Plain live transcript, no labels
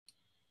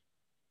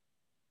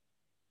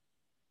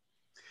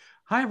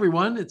Hi,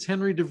 everyone. It's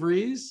Henry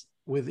DeVries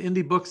with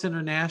Indie Books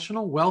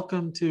International.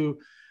 Welcome to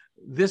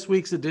this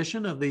week's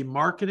edition of the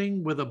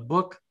Marketing with a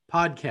Book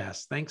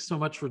podcast. Thanks so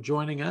much for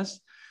joining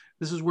us.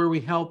 This is where we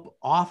help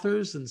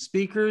authors and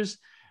speakers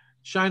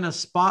shine a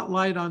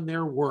spotlight on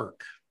their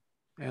work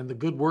and the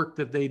good work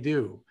that they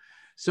do.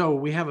 So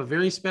we have a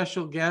very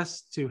special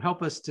guest to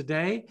help us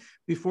today.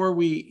 Before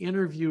we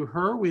interview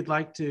her, we'd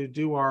like to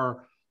do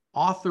our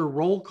author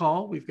roll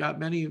call. We've got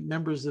many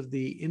members of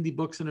the Indie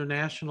Books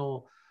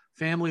International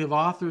family of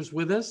authors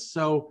with us.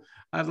 So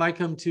I'd like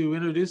them to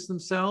introduce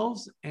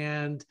themselves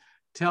and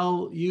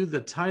tell you the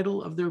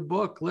title of their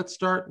book. Let's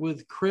start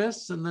with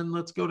Chris and then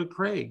let's go to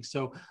Craig.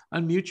 So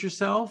unmute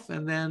yourself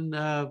and then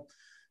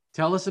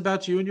tell us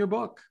about you and your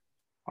book.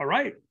 All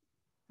right.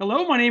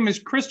 Hello, my name is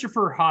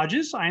Christopher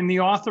Hodges. I'm the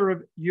author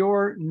of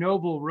Your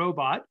Noble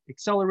Robot,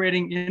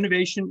 Accelerating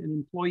Innovation and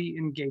Employee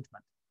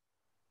Engagement.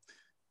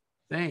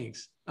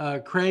 Thanks.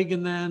 Craig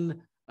and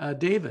then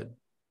David.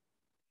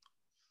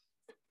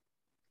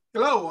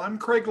 Hello, I'm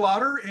Craig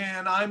Lauder,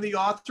 and I'm the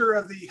author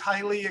of the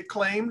highly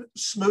acclaimed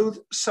Smooth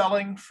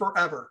Selling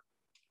Forever.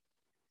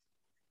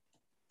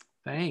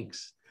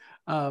 Thanks.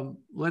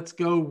 Let's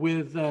go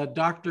with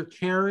Dr.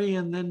 Carrie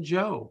and then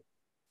Joe.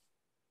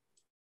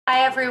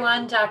 Hi,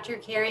 everyone. Dr.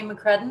 Carrie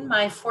McCrudden.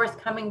 My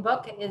forthcoming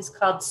book is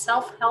called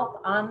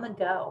Self-Help on the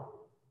Go.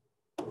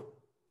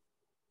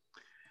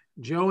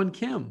 Joe and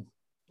Kim.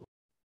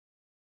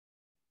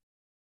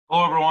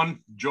 Hello, everyone.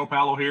 Joe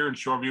Palo here in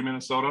Shoreview,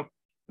 Minnesota.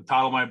 The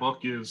title of my book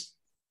is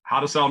How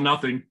to Sell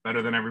Nothing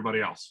Better Than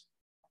Everybody Else.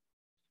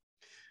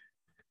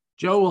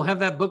 Joe, we'll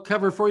have that book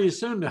cover for you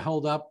soon to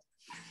hold up.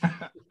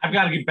 I've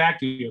got to get back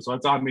to you, so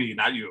it's on me,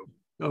 not you.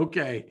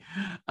 Okay.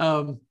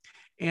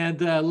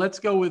 Let's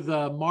go with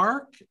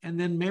Mark and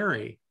then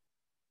Mary.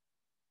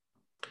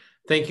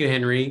 Thank you,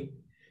 Henry.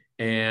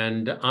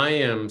 And I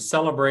am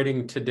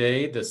celebrating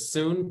today the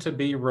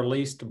soon-to-be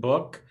released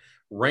book,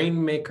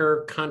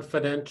 Rainmaker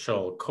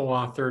Confidential,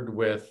 co-authored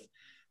with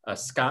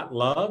Scott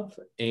Love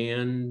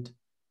and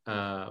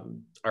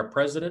our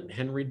president,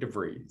 Henry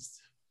DeVries.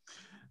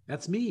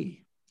 That's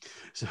me.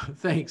 So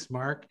thanks,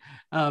 Mark.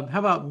 How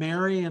about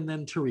Mary and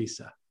then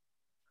Teresa?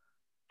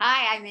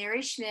 Hi, I'm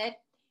Mary Schmidt,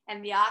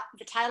 and the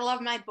title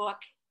of my book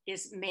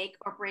is Make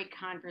or Break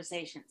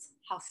Conversations,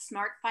 How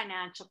Smart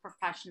Financial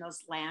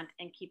Professionals Land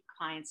and Keep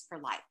Clients for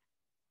Life.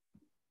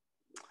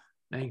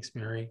 Thanks,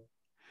 Mary.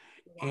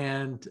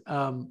 And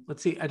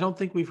let's see, I don't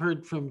think we've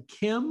heard from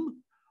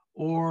Kim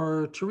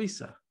or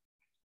Teresa.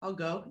 I'll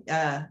go.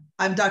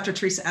 I'm Dr.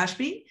 Teresa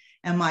Ashby,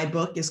 and my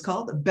book is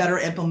called Better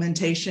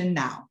Implementation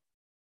Now.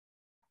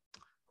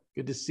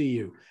 Good to see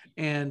you.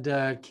 And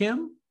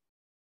Kim?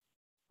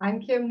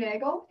 I'm Kim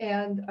Nagel,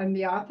 and I'm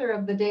the author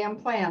of The Damn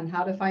Plan,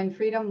 How to Find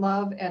Freedom,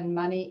 Love, and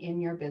Money in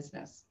Your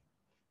Business.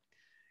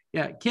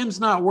 Yeah, Kim's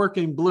not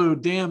working blue.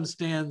 DAM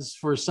stands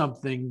for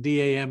something,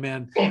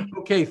 D-A-M-N.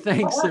 Okay,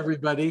 thanks,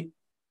 everybody.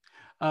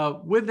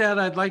 With that,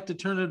 I'd like to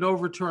turn it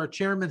over to our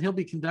chairman. He'll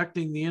be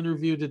conducting the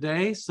interview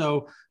today.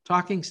 So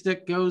talking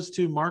stick goes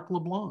to Mark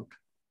LeBlanc.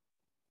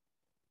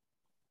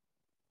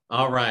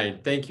 All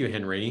right. Thank you,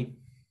 Henry.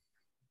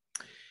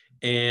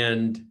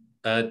 And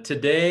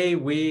today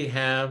we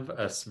have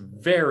a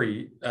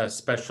very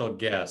special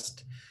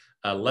guest,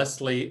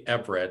 Leslie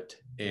Everett.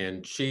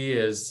 And she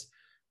is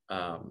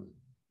not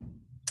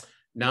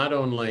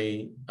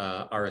only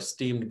our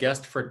esteemed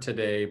guest for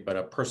today, but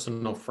a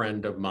personal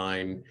friend of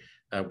mine.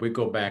 We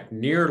go back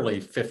nearly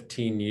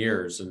 15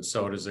 years, and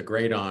so it is a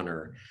great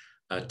honor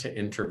to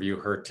interview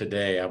her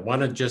today. I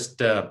want to just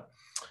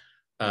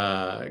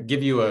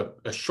give you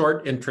a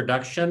short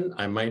introduction.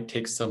 I might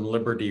take some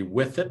liberty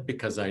with it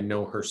because I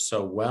know her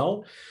so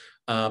well.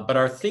 But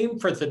our theme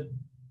for the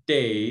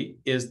day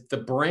is the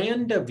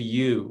brand of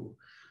you,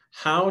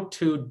 how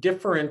to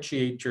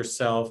differentiate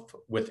yourself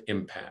with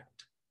impact.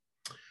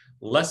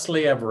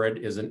 Leslie Everett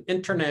is an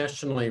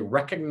internationally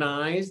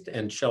recognized,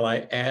 and shall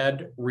I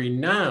add,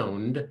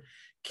 renowned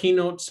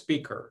keynote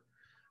speaker,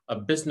 a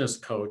business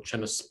coach,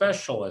 and a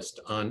specialist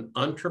on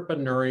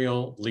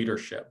entrepreneurial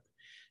leadership.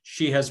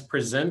 She has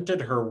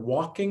presented her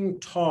Walking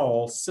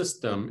Tall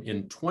system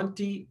in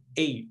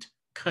 28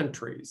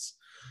 countries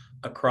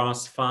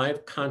across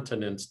 5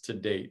 continents to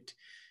date.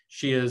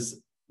 She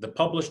is the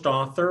published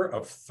author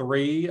of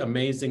 3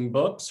 amazing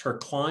books. Her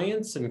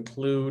clients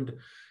include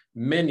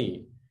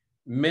many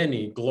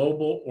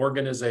global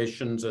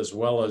organizations, as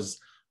well as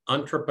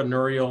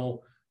entrepreneurial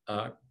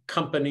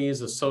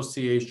companies,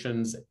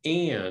 associations,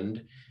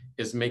 and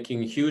is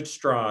making huge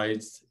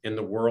strides in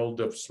the world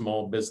of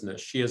small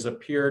business. She has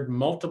appeared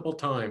multiple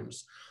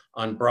times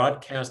on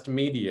broadcast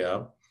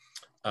media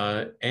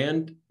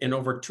and in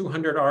over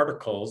 200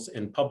 articles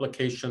in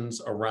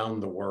publications around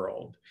the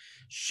world.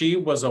 She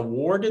was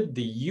awarded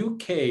the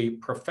UK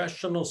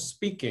Professional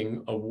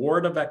Speaking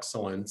Award of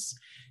Excellence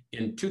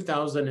in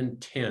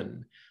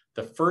 2010.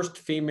 The first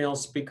female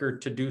speaker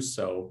to do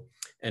so,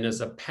 and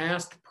is a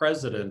past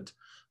president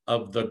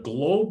of the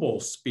Global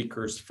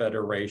Speakers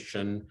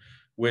Federation,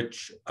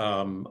 which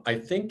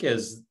I think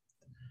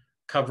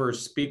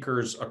covers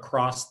speakers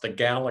across the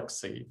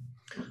galaxy.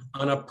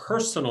 On a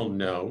personal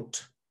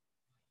note,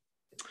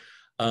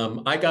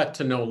 I got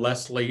to know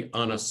Leslie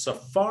on a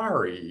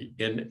safari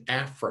in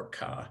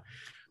Africa,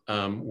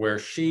 where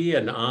she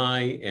and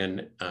I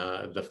and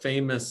the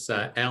famous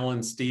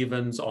Alan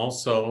Stevens,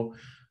 also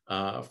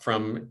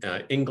from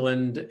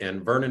England,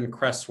 and Vernon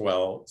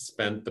Cresswell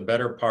spent the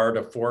better part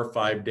of 4 or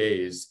 5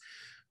 days,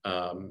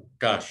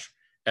 gosh,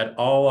 at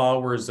all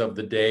hours of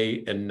the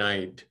day and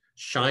night,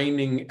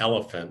 shining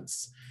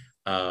elephants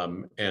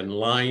and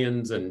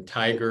lions and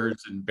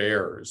tigers and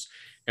bears.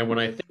 And when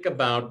I think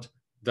about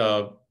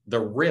the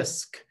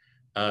risk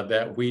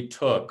that we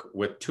took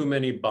with too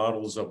many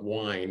bottles of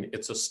wine,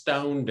 it's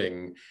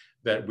astounding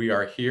that we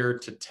are here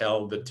to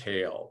tell the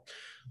tale.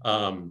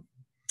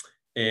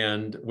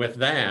 And with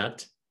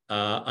that,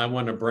 I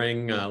want to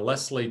bring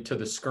Leslie to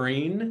the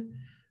screen.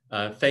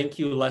 Thank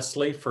you,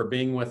 Leslie, for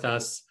being with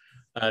us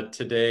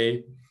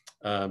today.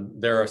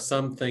 There are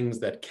some things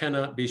that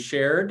cannot be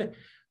shared,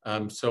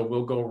 so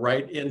we'll go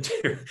right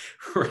into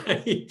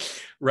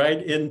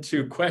right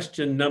into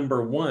question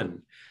number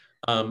 1.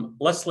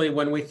 Leslie,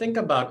 when we think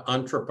about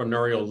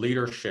entrepreneurial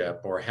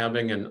leadership or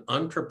having an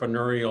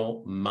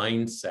entrepreneurial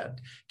mindset,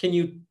 can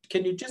you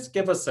just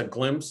give us a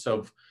glimpse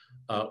of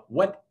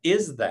what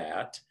is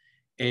that,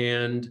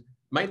 and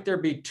might there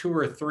be 2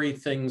 or 3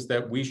 things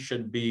that we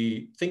should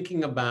be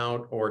thinking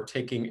about or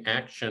taking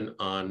action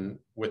on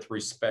with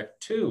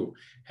respect to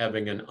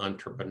having an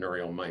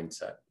entrepreneurial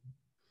mindset?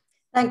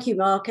 Thank you,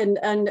 Mark.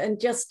 And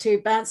just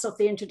to bounce off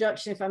the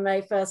introduction, if I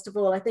may, first of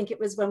all, I think it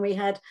was when we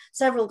had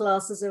several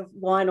glasses of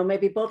wine or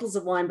maybe bottles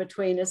of wine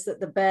between us that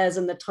the bears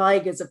and the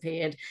tigers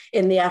appeared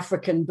in the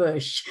African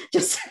bush.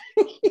 Just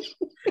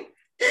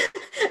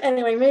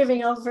anyway,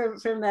 moving on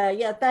from there.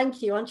 Yeah,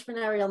 thank you.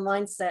 Entrepreneurial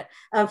mindset.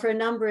 For a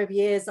number of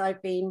years,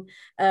 I've been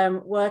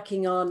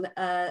working on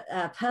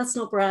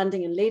personal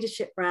branding and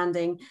leadership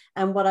branding.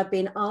 And what I've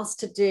been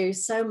asked to do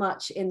so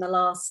much in the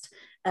last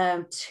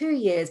 2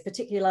 years,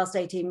 particularly last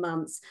 18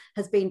 months,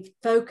 has been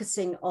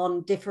focusing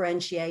on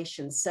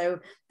differentiation. So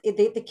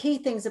the key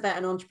things about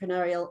an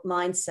entrepreneurial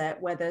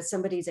mindset, whether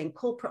somebody's in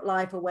corporate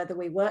life or whether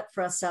we work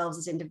for ourselves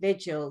as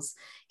individuals,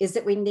 is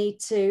that we need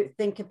to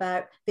think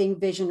about being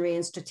visionary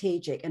and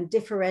strategic and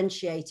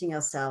differentiating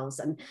ourselves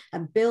and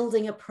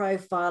building a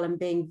profile and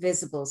being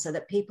visible so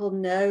that people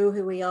know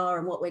who we are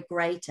and what we're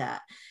great at,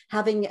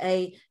 having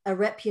a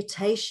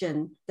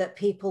reputation that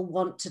people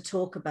want to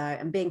talk about,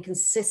 and being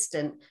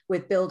consistent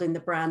with building the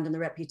brand and the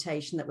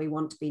reputation that we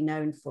want to be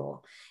known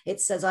for.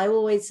 It's, as I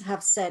always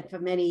have said for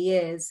many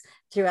years,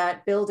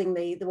 throughout building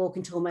the Walk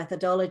and Tall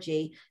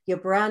methodology, your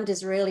brand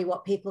is really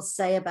what people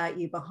say about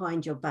you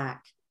behind your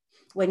back.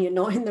 When you're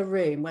not in the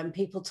room, when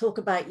people talk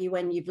about you,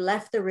 when you've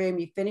left the room,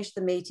 you've finished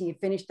the meeting, you've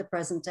finished the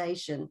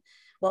presentation,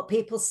 what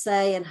people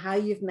say and how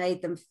you've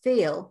made them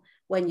feel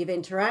when you've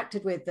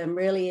interacted with them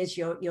really is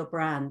your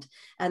brand.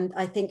 And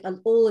I think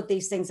all of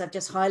these things I've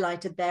just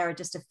highlighted there are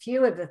just a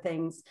few of the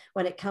things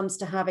when it comes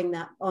to having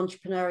that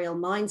entrepreneurial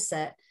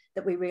mindset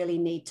that we really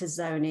need to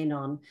zone in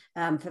on.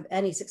 For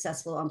any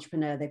successful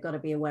entrepreneur, they've got to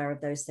be aware of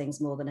those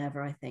things more than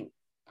ever, I think.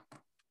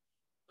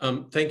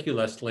 Thank you,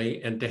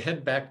 Leslie. And to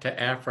head back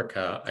to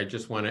Africa, I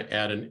just want to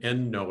add an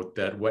end note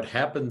that what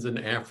happens in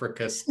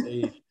Africa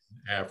stays in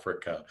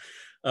Africa.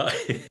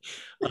 I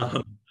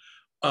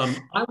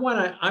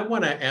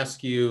want to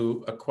ask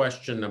you a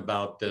question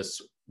about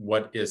this,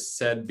 what is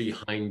said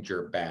behind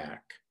your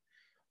back.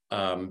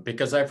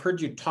 Because I've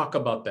heard you talk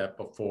about that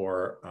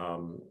before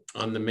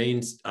on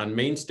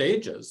main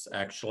stages,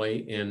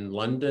 actually, in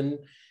London,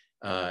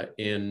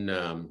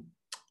 in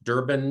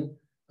Durban,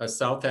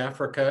 South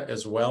Africa,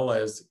 as well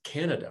as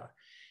Canada.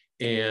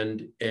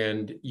 And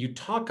you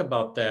talk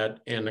about that.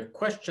 And a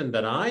question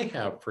that I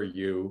have for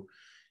you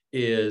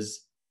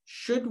is,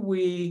 should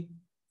we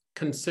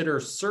consider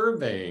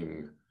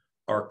surveying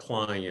our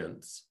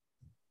clients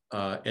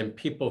and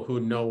people who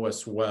know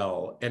us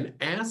well and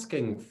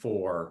asking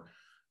for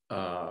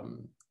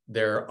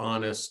their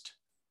honest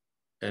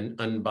and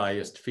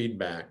unbiased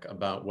feedback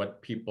about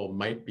what people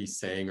might be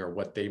saying or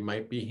what they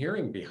might be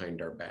hearing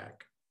behind our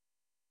back?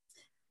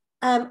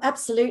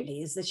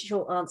 Absolutely is the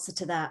short answer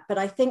to that. But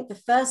I think the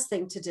first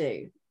thing to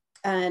do,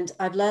 and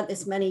I've learned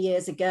this many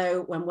years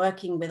ago when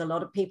working with a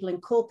lot of people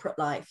in corporate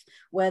life,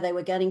 where they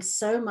were getting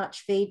so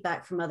much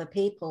feedback from other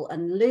people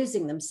and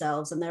losing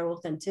themselves and their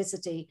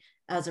authenticity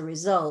as a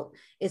result,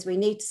 is we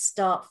need to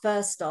start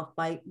first off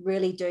by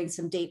really doing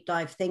some deep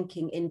dive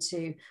thinking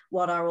into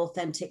what our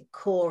authentic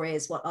core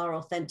is, what our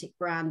authentic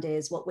brand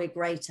is, what we're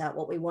great at,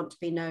 what we want to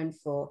be known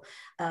for.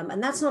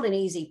 And that's not an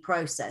easy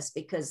process,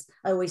 because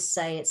I always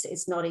say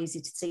it's not easy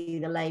to see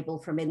the label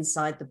from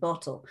inside the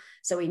bottle.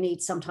 So we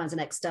need sometimes an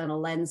external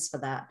lens for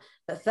that.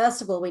 But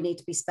first of all, we need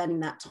to be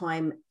spending that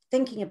time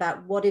thinking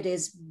about what it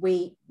is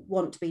we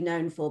want to be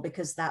known for,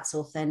 because that's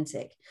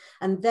authentic,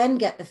 and then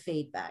get the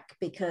feedback.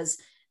 Because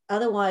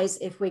otherwise,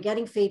 if we're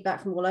getting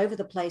feedback from all over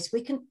the place,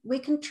 we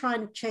can try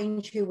and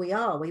change who we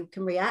are. We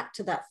can react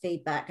to that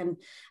feedback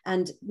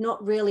and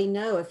not really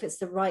know if it's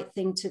the right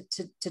thing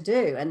to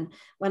do. And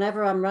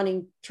whenever I'm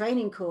running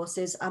training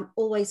courses, I'm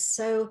always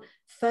so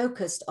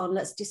focused on,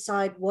 let's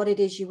decide what it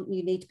is you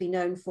need to be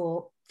known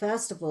for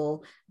first of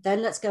all.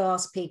 Then let's go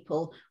ask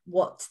people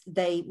what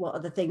are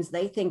the things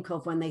they think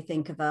of when they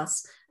think of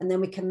us, and then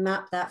we can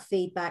map that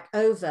feedback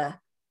over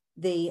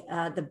the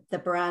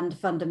brand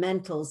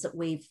fundamentals that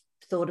we've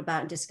thought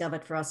about and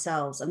discovered for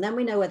ourselves. And then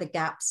we know where the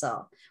gaps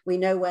are. We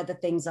know where the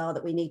things are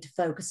that we need to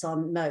focus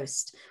on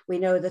most. We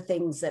know the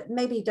things that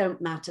maybe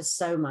don't matter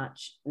so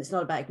much. And it's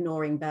not about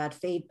ignoring bad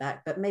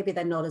feedback, but maybe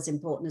they're not as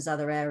important as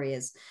other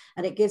areas.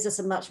 And it gives us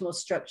a much more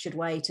structured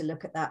way to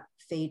look at that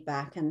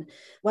feedback. And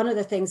one of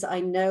the things that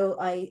I know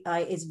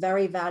is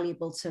very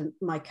valuable to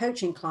my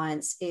coaching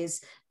clients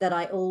is that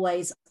I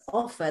always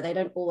offer, they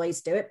don't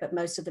always do it, but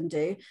most of them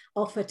do,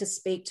 offer to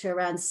speak to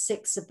around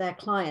 6 of their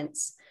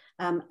clients.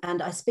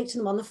 And I speak to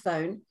them on the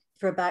phone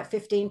for about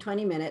 15,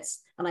 20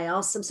 minutes, and I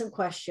ask them some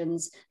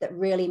questions that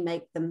really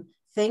make them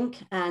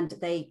think, and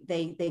they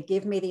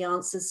give me the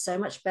answers so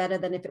much better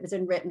than if it was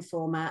in written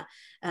format.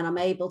 And I'm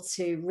able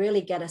to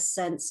really get a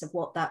sense of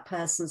what that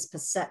person's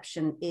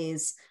perception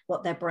is,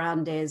 what their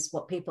brand is,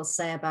 what people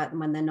say about them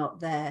when they're not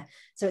there.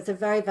 So it's a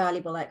very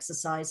valuable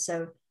exercise.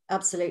 So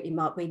absolutely,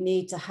 Mark, we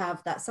need to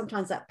have that,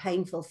 sometimes that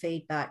painful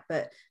feedback,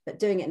 but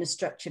doing it in a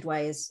structured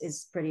way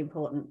is pretty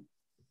important.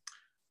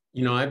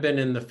 You know, I've been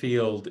in the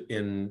field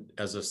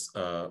as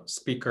a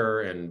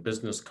speaker and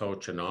business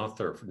coach and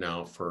author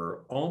now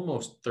for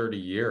almost 30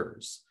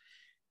 years.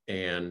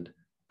 And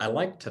I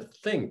like to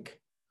think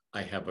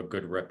I have a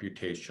good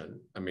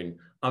reputation. I mean,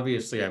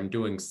 obviously I'm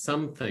doing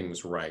some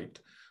things right.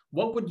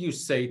 What would you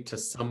say to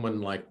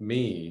someone like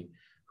me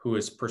who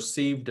is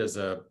perceived as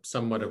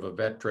somewhat of a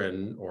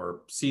veteran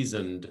or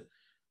seasoned,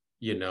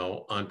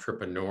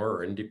 entrepreneur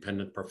or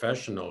independent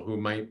professional who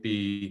might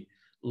be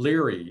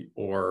leery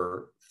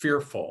or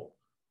fearful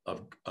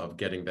of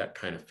getting that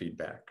kind of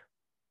feedback?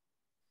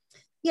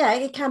 Yeah,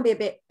 it can be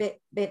a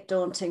bit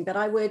daunting, but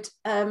I'd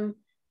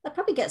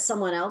probably get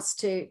someone else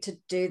to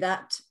do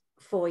that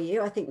for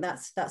you. I think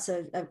that's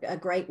a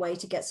great way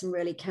to get some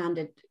really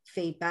candid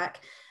feedback.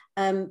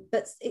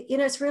 But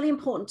it's really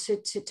important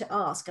to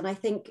ask. And I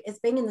think it's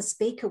being in the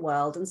speaker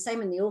world and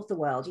same in the author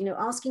world,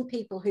 asking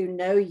people who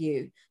know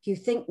you, who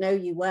think know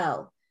you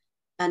well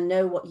and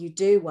know what you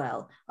do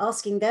well,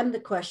 asking them the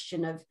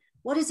question of,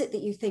 what is it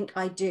that you think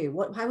I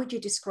do? How would you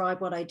describe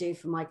what I do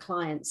for my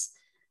clients?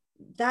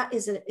 That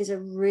is a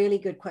really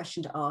good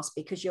question to ask,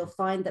 because you'll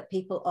find that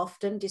people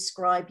often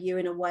describe you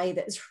in a way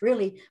that's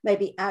really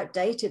maybe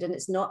outdated, and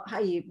it's not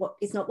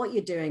what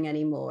you're doing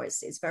anymore.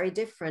 It's very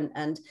different,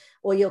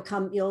 or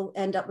you'll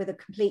end up with a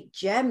complete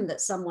gem that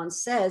someone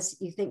says.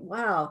 You think,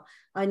 wow,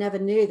 I never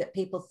knew that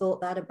people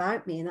thought that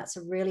about me, and that's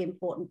a really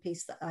important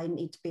piece that I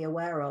need to be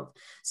aware of.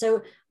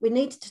 So we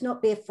need to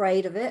not be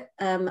afraid of it.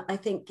 I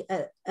think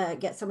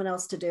get someone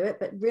else to do it,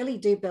 but really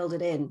do build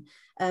it in.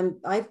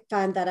 I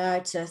found that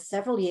out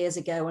several years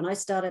ago when I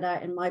started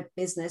out in my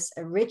business.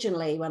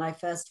 Originally, when I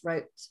first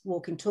wrote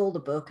Walking Tall, the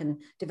book,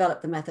 and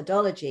developed the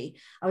methodology,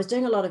 I was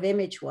doing a lot of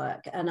image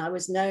work, and I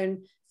was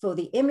known for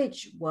the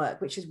image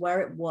work, which is where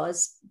it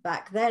was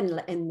back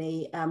then in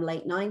the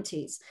late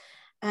 90s.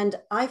 And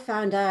I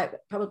found out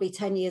probably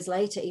 10 years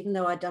later, even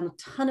though I'd done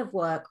a ton of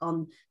work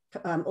on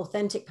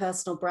authentic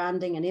personal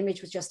branding, and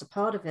image was just a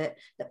part of it,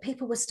 that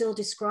people were still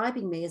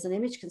describing me as an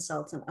image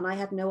consultant, and I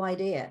had no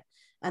idea.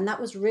 And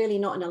that was really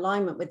not in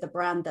alignment with the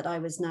brand that I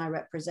was now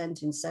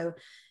representing. So,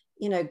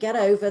 get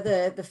over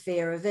the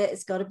fear of it.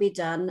 It's got to be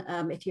done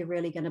if you're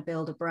really going to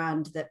build a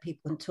brand that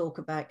people can talk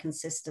about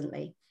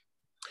consistently.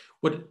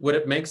 Would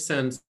it make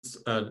sense,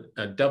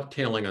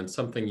 dovetailing on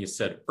something you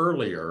said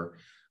earlier,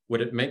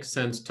 would it make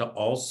sense to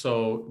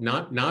also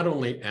not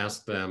only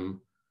ask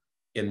them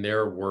in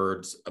their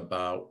words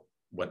about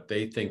what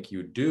they think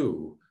you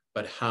do,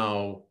 but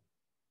how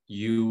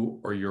you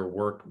or your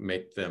work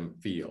make them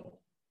feel?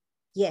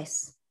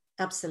 Yes,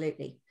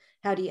 absolutely.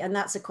 And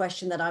that's a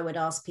question that I would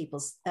ask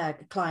people's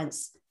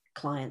clients,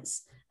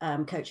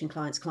 coaching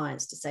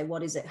clients to say,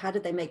 what is it? How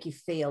did they make you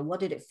feel? What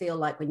did it feel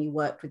like when you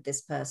worked with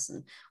this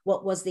person?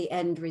 What was the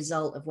end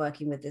result of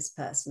working with this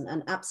person?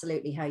 And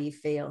absolutely how you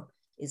feel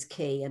is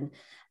key. And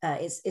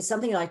it's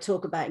something I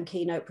talk about in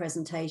keynote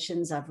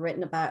presentations. I've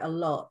written about a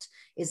lot.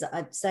 Is that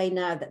I'd say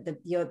now that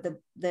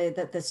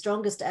the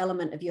strongest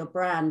element of your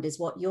brand is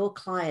what your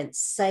clients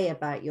say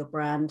about your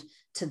brand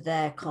to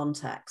their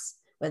contacts,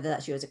 whether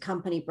that's you as a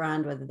company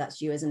brand, whether that's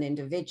you as an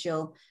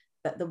individual.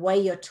 But the way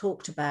you're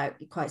talked about,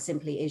 quite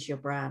simply, is your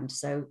brand.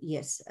 So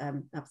yes,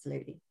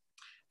 absolutely.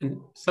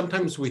 And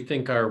sometimes we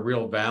think our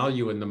real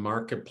value in the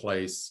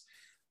marketplace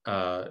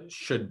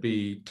should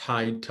be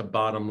tied to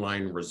bottom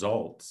line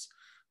results.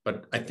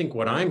 But I think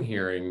what I'm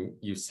hearing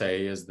you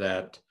say is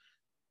that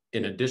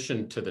in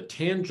addition to the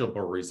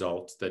tangible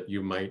results that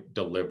you might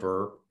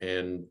deliver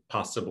and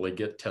possibly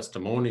get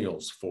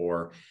testimonials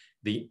for,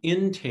 the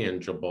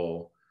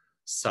intangible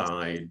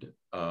side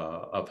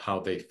of how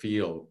they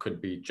feel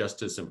could be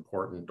just as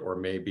important, or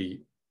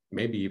maybe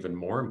even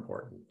more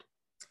important.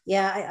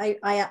 Yeah,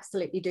 I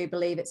absolutely do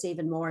believe it's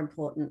even more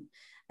important.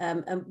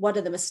 And one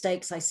of the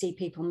mistakes I see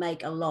people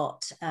make a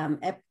lot,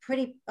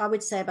 I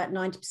would say about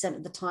 90%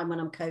 of the time when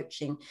I'm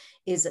coaching,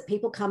 is that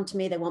people come to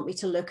me, they want me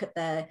to look at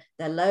their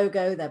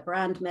logo, their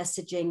brand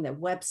messaging, their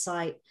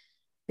website,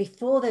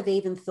 before they've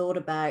even thought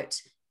about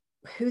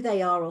who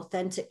they are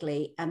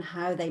authentically and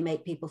how they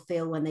make people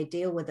feel when they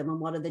deal with them, and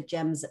what are the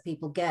gems that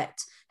people get.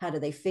 How do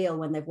they feel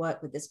when they've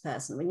worked with this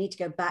person? We need to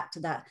go back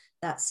to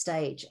that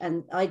stage.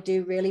 And I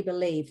do really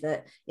believe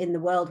that in the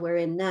world we're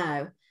in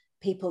now,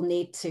 people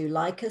need to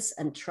like us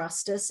and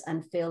trust us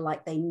and feel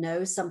like they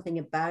know something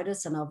about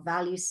us and our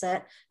value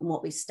set and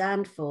what we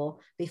stand for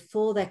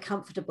before they're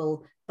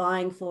comfortable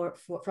buying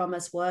from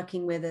us,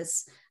 working with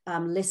us,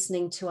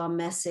 listening to our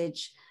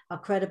message. Our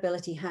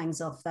credibility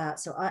hangs off that.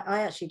 So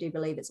I actually do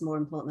believe it's more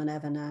important than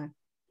ever now.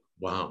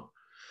 Wow.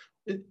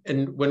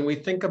 And when we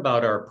think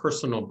about our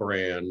personal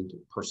brand,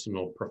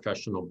 personal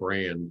professional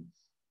brand,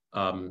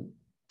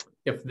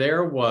 if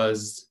there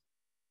was,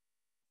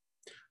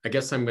 I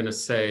guess I'm going to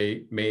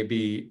say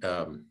maybe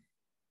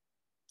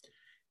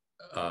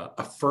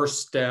a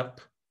first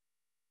step,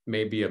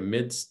 maybe a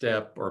mid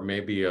step, or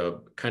maybe a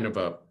kind of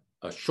a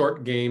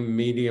short game,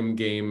 medium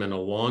game, and a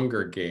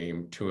longer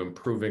game to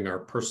improving our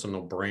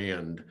personal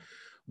brand,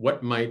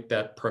 what might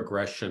that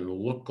progression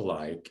look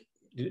like,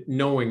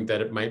 knowing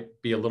that it might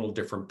be a little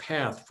different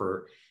path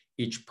for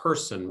each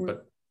person,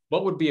 but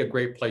what would be a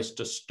great place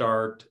to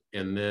start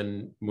and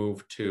then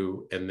move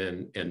to and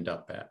then end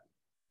up at?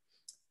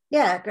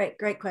 Yeah,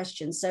 great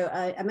question. So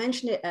I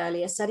mentioned it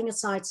earlier, setting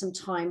aside some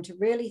time to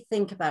really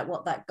think about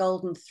what that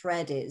golden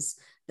thread is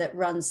that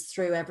runs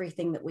through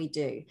everything that we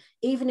do.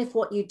 Even if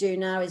what you do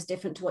now is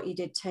different to what you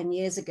did 10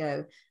 years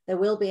ago, there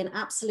will be an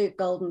absolute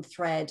golden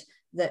thread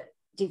that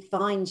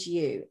defines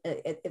you.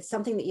 It's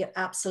something that you're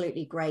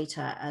absolutely great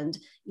at, and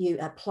you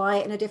apply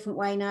it in a different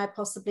way now,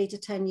 possibly to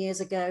 10 years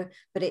ago,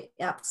 but it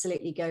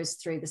absolutely goes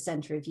through the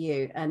center of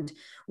you. And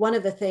one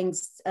of the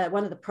things,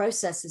 one of the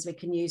processes we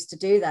can use to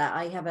do that,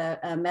 I have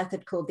a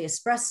method called the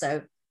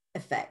espresso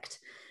effect.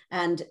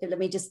 And let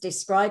me just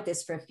describe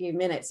this for a few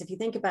minutes. If you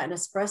think about an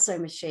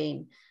espresso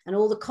machine and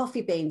all the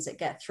coffee beans that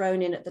get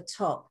thrown in at the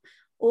top,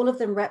 all of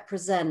them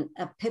represent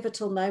a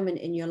pivotal moment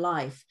in your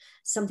life.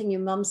 Something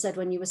your mum said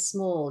when you were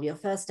small, your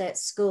first day at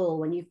school,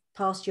 when you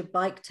passed your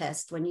bike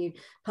test, when you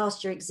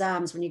passed your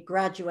exams, when you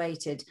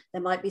graduated.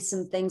 There might be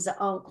some things that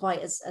aren't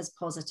quite as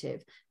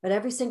positive, but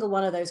every single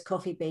one of those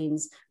coffee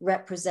beans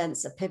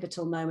represents a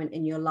pivotal moment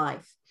in your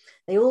life.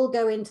 They all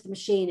go into the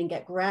machine and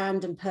get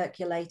ground and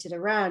percolated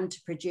around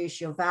to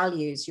produce your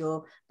values,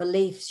 your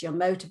beliefs, your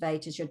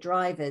motivators, your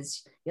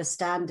drivers, your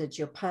standards,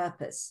 your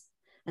purpose.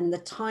 And the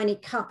tiny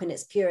cup in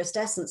its purest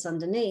essence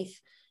underneath,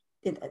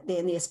 in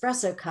the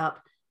espresso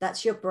cup,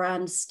 that's your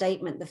brand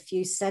statement, the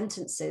few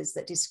sentences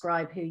that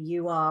describe who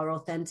you are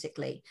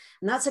authentically.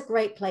 And that's a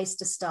great place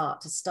to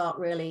start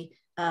really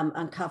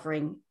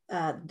uncovering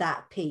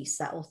that piece,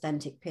 that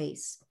authentic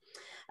piece.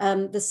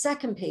 The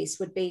second piece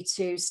would be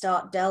to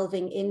start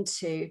delving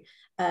into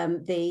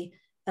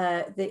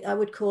I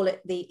would call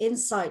it the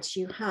insights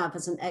you have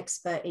as an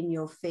expert in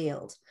your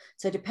field.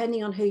 So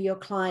depending on who your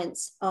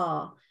clients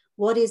are,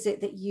 what is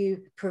it that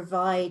you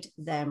provide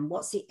them?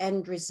 What's the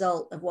end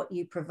result of what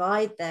you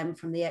provide them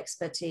from the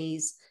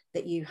expertise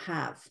that you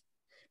have?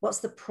 What's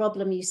the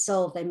problem you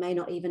solve they may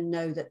not even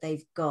know that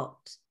they've got?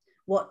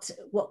 What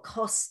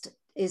cost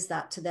is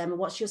that to them? And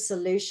what's your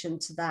solution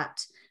to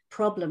that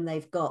problem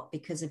they've got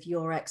because of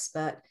your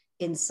expert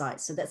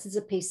insight? So this is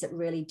a piece that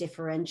really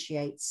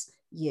differentiates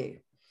you.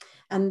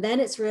 And then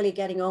it's really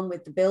getting on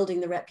with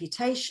building the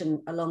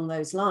reputation along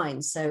those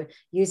lines. So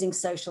using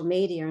social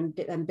media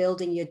and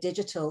building your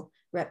digital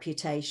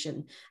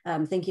reputation,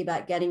 thinking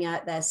about getting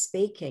out there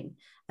speaking.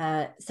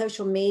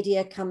 Social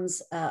media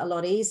comes a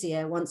lot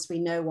easier once we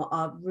know what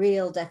our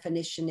real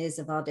definition is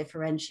of our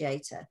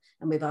differentiator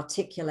and we've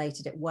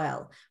articulated it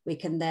well. We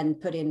can then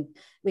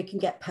we can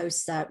get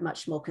posts out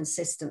much more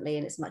consistently,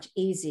 and it's much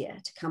easier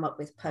to come up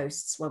with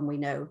posts when we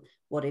know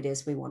what it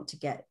is we want to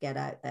get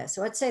out there.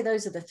 So I'd say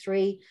those are the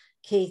three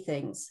key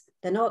things.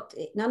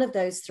 None of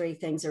those three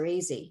things are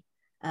easy.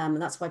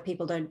 And that's why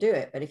people don't do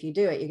it. But if you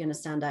do it, you're going to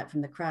stand out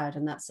from the crowd.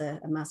 And that's a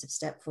massive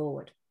step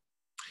forward.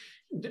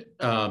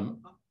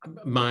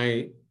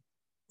 My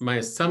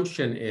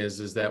assumption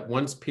is that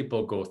once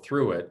people go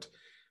through it,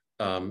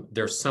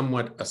 they're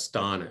somewhat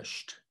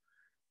astonished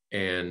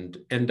and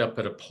end up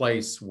at a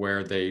place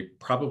where they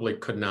probably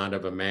could not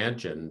have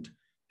imagined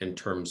in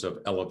terms of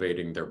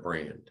elevating their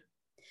brand.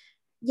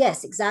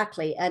 Yes,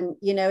 exactly. And,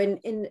 you know,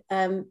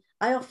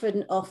 I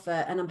often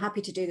offer, and I'm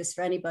happy to do this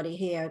for anybody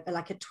here,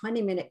 like a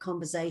 20-minute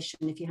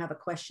conversation if you have a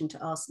question to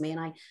ask me. And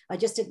I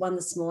just did one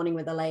this morning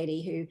with a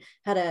lady who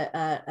had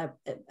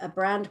a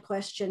brand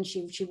question.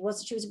 She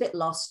was a bit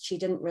lost. She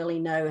didn't really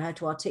know how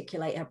to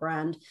articulate her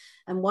brand.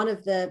 And one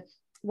of the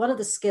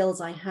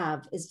skills I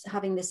have is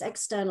having this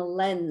external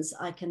lens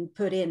I can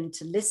put in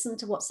to listen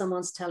to what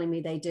someone's telling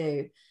me they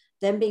do,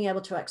 then being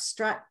able to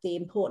extract the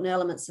important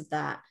elements of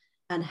that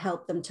and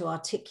help them to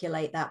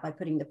articulate that by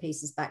putting the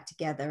pieces back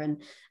together.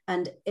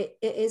 And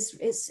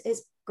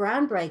it's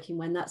groundbreaking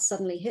when that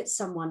suddenly hits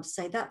someone to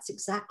say, that's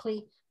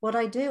exactly what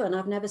I do. And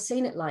I've never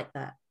seen it like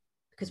that,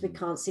 because we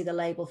can't see the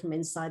label from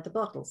inside the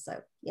bottle.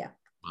 So yeah.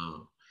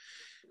 Wow.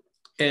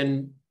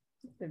 And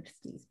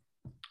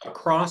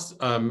across,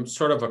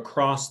 sort of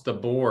across the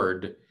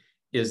board,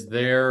 is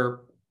there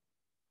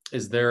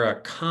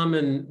a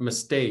common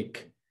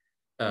mistake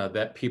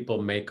that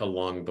people make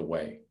along the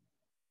way?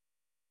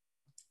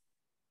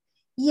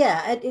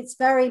 Yeah, it's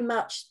very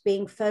much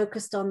being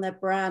focused on their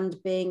brand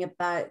being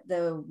about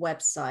the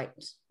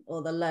website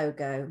or the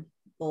logo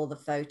or the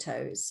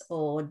photos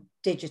or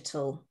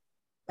digital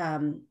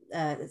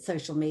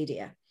social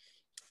media.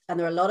 And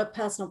there are a lot of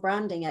personal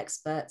branding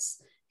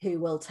experts who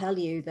will tell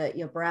you that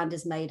your brand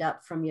is made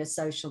up from your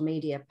social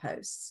media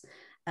posts.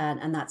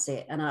 And that's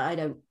it. And I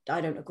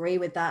don't agree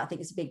with that. I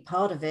think it's a big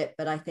part of it,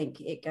 but I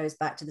think it goes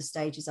back to the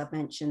stages I've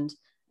mentioned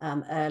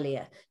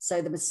earlier.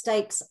 So the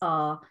mistakes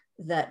are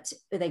that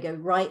they go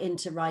right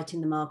into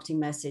writing the marketing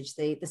message,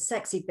 the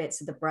sexy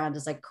bits of the brand,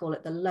 as I call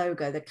it, the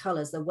logo, the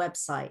colors, the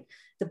website,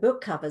 the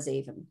book covers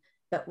even.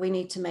 But we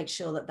need to make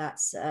sure that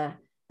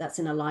that's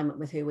in alignment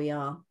with who we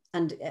are.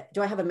 And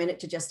do I have a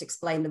minute to just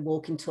explain the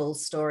Walking Tall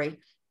story?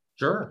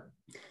 Sure.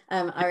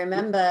 I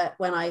remember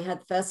when I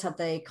had first had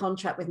the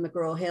contract with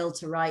McGraw-Hill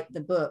to write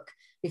the book,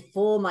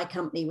 before my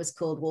company was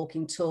called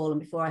Walking Tall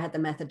and before I had the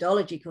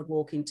methodology called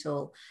Walking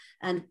Tall.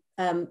 And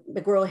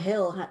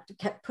McGraw-Hill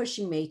kept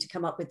pushing me to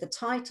come up with the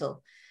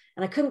title.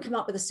 And I couldn't come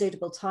up with a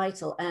suitable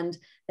title. And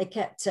they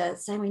kept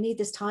saying, we need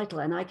this title.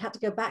 And I had to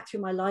go back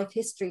through my life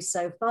history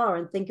so far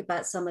and think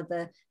about some of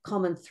the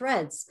common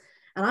threads.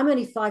 And I'm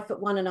only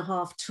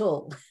 5'1.5"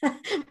 tall,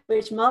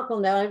 which Mark will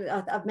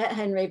know. I've met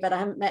Henry, but I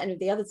haven't met any of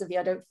the others of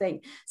you, I don't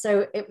think.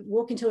 So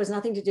Walking Tall has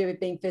nothing to do with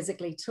being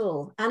physically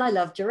tall. And I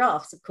love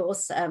giraffes, of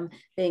course,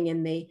 being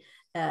in the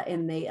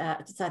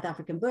South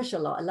African bush a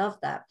lot. I love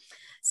that.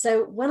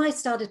 So when I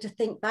started to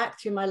think back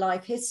through my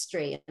life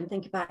history and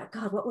think about,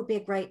 God, what would be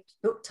a great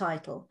book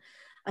title?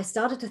 I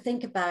started to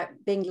think about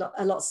being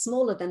a lot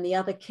smaller than the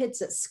other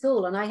kids at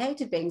school. And I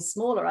hated being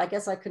smaller. I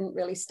guess I couldn't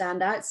really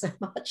stand out so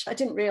much. I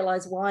didn't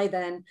realize why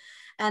then.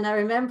 And I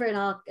remember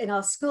in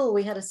our school,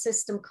 we had a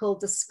system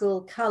called the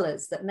school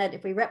colors that meant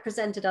if we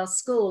represented our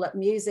school at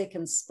music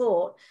and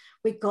sport,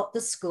 we got the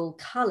school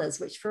colors,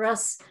 which for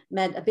us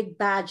meant a big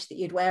badge that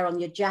you'd wear on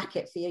your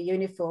jacket for your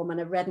uniform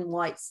and a red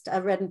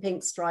and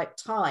pink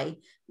striped tie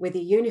with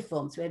your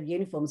uniforms. We had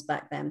uniforms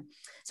back then.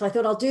 So I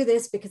thought I'll do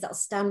this because that'll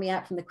stand me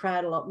out from the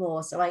crowd a lot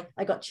more. So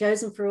I got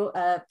chosen for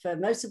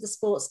most of the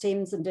sports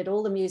teams and did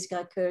all the music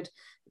I could.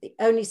 The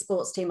only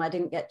sports team I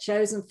didn't get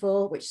chosen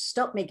for, which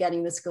stopped me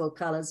getting the school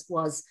colors,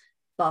 was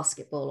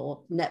basketball,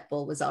 or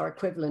netball was our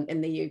equivalent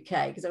in the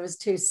UK, because I was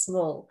too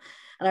small.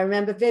 And I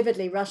remember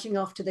vividly rushing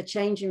off to the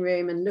changing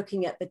room and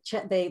looking at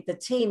the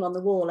team on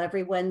the wall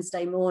every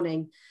Wednesday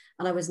morning,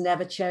 and I was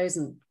never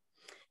chosen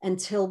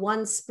until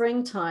one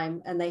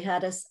springtime, and they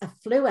had a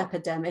flu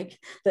epidemic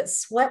that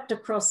swept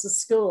across the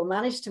school,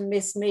 managed to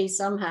miss me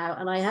somehow,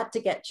 and I had to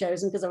get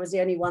chosen because I was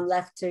the only one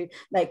left to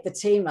make the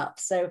team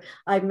up. So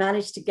I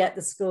managed to get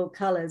the school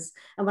colors.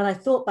 And when I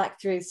thought back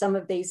through some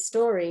of these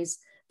stories,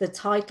 the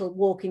title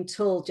Walking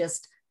Tall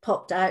just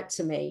popped out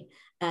to me.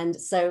 And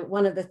so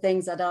one of the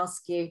things I'd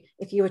ask you,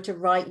 if you were to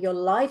write your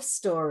life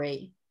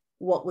story,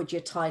 what would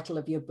your title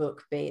of your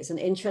book be? It's an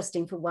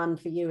interesting one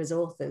for you as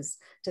authors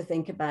to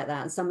think about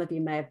that. And some of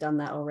you may have done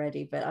that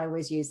already, but I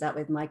always use that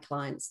with my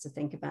clients to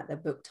think about their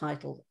book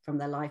title from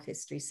their life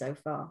history so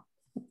far.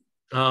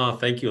 Oh,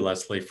 thank you,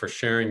 Leslie, for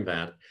sharing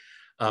that.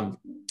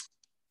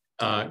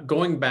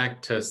 Going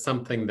back to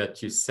something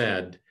that you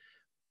said,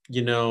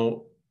 you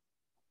know,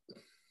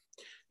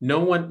 no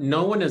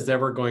one is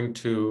ever going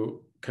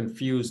to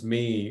confuse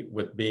me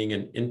with being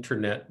an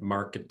internet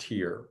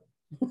marketeer.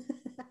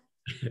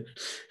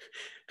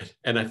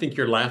 And I think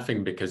you're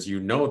laughing because you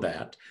know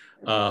that.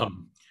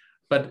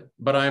 But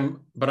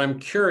I'm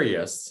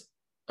curious,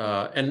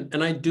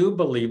 and I do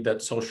believe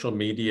that social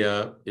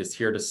media is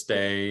here to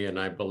stay, and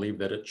I believe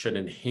that it should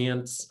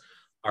enhance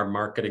our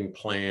marketing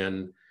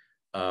plan.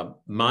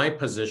 My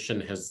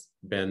position has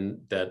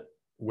been that,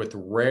 with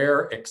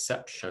rare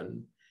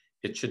exception,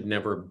 it should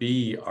never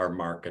be our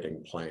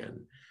marketing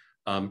plan.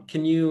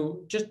 Can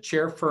you just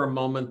share for a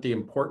moment the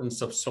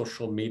importance of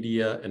social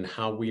media and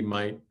how we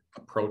might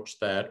approach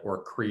that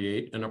or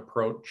create an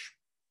approach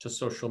to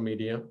social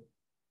media?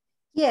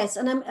 Yes,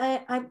 and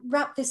I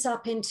wrap this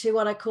up into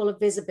what I call a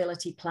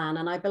visibility plan.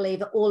 And I believe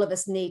that all of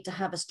us need to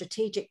have a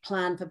strategic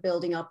plan for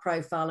building our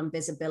profile and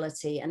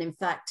visibility. And in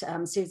fact,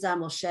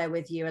 Suzanne will share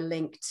with you a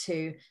link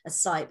to a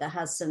site that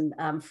has some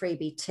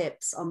freebie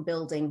tips on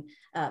building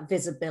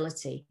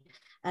visibility.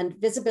 And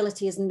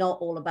visibility is not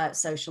all about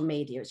social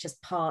media. It's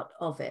just part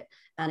of it.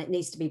 And it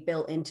needs to be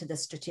built into the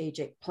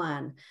strategic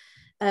plan.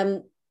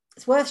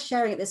 It's worth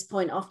sharing at this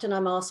point. Often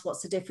I'm asked,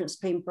 what's the difference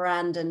between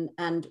brand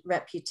and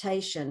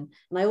reputation?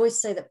 And I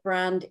always say that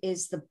brand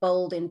is the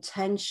bold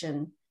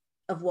intention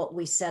of what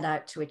we set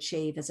out to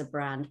achieve as a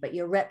brand, but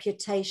your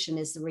reputation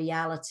is the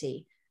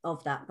reality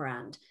of that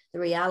brand, the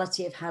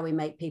reality of how we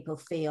make people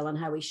feel and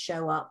how we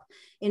show up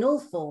in all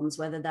forms,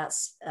 whether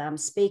that's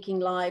speaking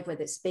live,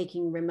 whether it's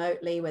speaking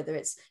remotely, whether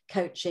it's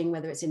coaching,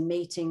 whether it's in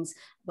meetings,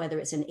 whether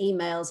it's in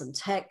emails and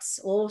texts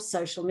or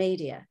social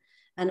media.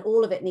 And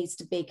all of it needs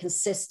to be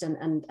consistent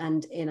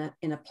and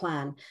in a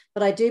plan.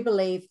 But I do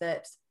believe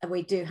that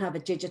we do have a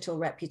digital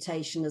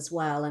reputation as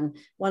well. And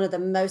one of the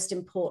most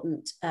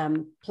important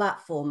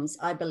platforms,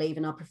 I believe,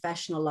 in our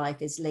professional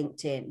life is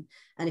LinkedIn.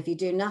 And if you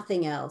do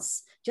nothing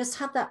else, just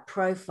have that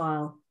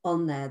profile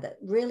on there that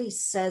really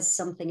says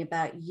something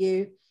about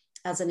you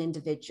as an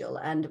individual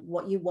and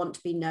what you want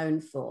to be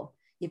known for.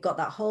 You've got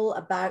that whole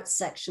about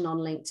section on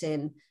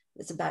LinkedIn.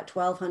 It's about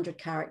 1,200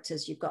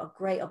 characters. You've got a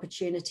great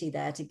opportunity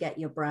there to get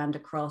your brand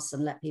across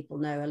and let people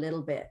know a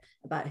little bit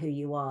about who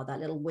you are,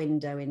 that little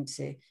window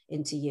into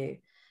you.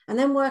 And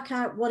then work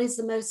out what's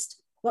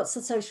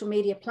the social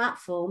media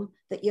platform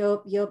that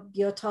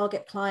your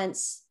target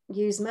clients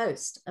use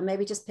most, and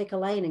maybe just pick a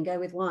lane and go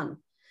with one.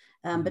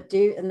 And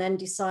then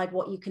decide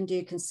what you can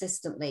do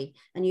consistently.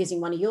 And using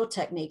one of your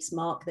techniques,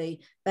 Mark, the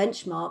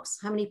benchmarks,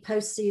 how many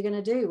posts are you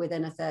going to do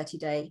within a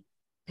 30-day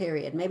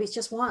period? Maybe it's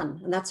just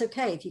one, and that's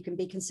okay if you can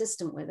be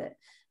consistent with it.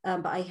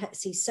 But I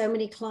see so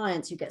many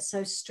clients who get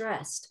so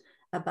stressed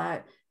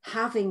about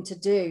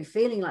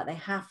feeling like they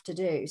have to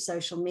do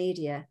social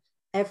media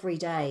every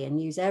day and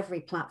use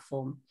every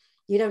platform.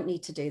 You don't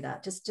need to do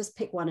that. Just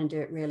pick one and do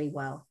it really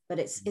well. But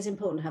it's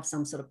important to have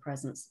some sort of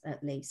presence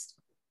at least.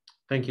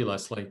 Thank you,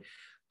 Leslie.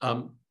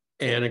 And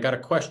I got a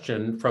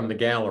question from the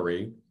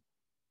gallery.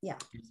 Yeah.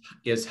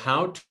 Is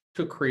how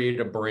to create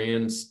a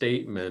brand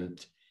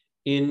statement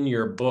in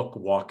your book,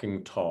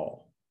 Walking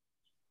Tall?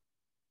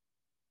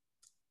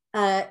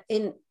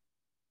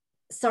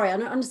 Sorry, I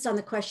don't understand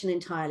the question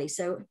entirely.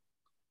 So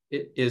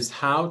it is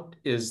how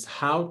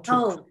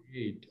to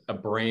create a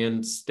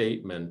brand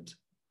statement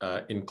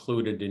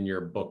included in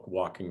your book,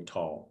 Walking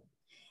Tall?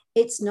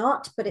 It's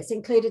not, but it's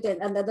included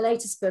in, and the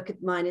latest book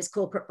of mine is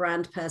Corporate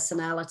Brand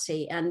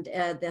Personality, and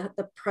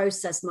the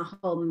process, my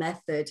whole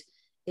method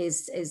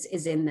is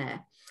in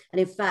there. And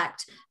in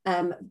fact,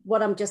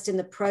 what I'm just in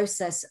the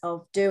process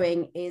of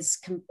doing is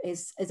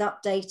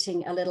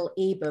updating a little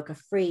ebook, a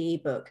free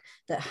ebook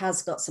that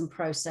has got some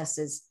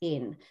processes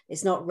in.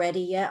 It's not ready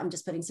yet. I'm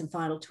just putting some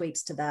final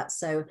tweaks to that.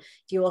 So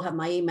if you all have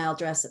my email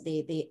address at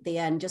the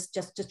end, just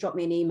drop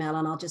me an email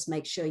and I'll just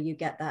make sure you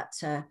get that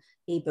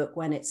ebook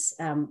when it's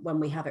when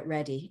we have it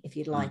ready, if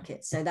you'd like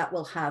it. So that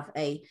will have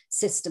a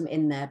system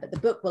in there, but the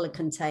book will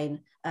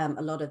contain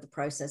a lot of the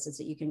processes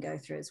that you can go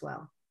through as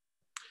well.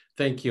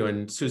 Thank you.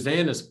 And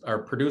Suzanne, our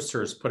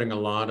producer, is putting a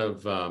lot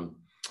of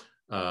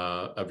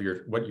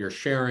what you're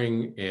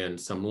sharing and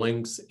some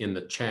links in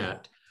the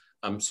chat.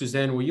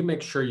 Suzanne, will you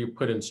make sure you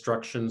put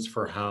instructions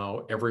for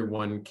how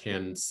everyone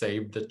can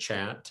save the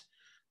chat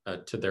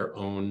to their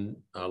own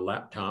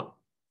laptop?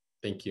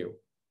 Thank you.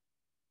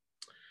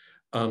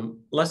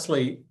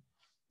 Leslie,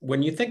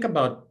 when you think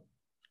about,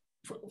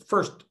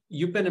 first,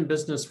 you've been in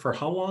business for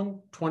how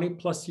long? 20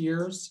 plus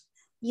years?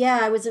 Yeah,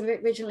 I was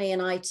originally in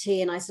IT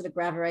and I sort of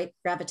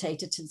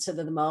gravitated to sort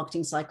of the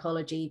marketing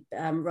psychology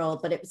role,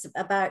 but it was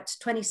about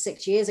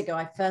 26 years ago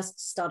I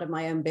first started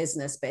my own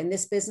business, but in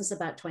this business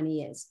about 20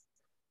 years.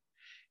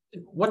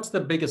 What's the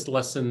biggest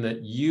lesson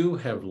that you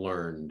have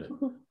learned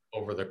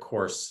over the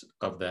course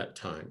of that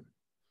time?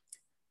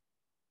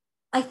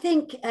 I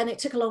think, and it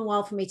took a long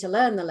while for me to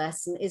learn the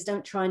lesson, is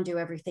don't try and do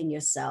everything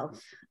yourself.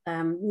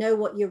 Know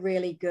what you're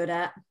really good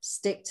at,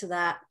 stick to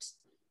that.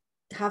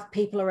 Have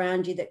people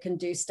around you that can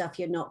do stuff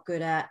you're not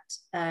good at.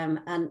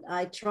 And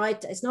I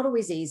tried, it's not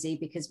always easy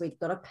because we've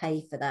got to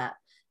pay for that.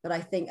 But I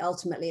think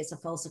ultimately it's a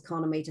false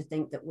economy to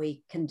think that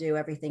we can do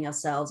everything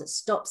ourselves. It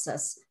stops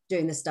us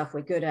doing the stuff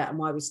we're good at and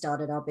why we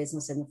started our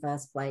business in the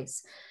first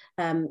place.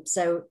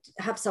 So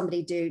have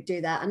somebody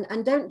do that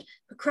and don't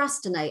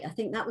procrastinate. I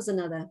think that was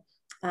another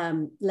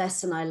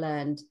lesson I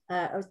learned.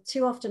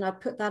 Too often I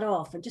put that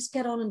off and just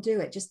get on and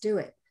do it. Just do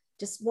it.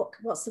 Just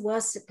what's the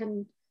worst that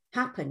can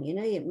happen? You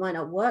know, it might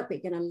not work,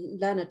 but you're going to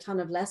learn a ton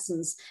of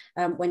lessons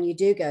when you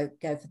do go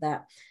for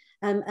that.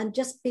 And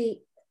just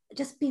be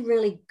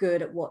really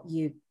good at what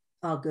you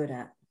are good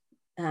at.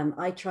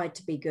 I tried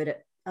to be good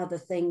at other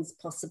things,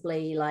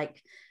 possibly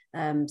like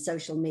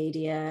social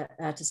media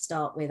to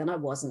start with, and I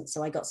wasn't.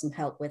 So I got some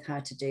help with how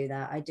to do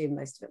that. I do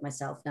most of it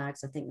myself now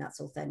because I think that's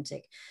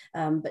authentic.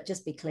 But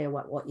just be clear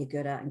what you're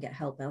good at and get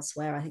help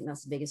elsewhere. I think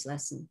that's the biggest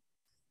lesson.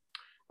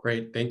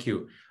 Great, thank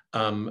you.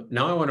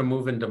 Now I want to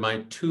move into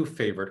my two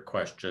favorite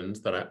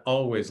questions that I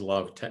always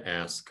love to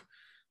ask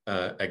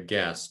a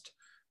guest.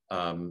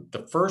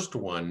 The first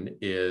one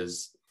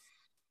is,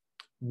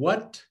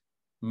 what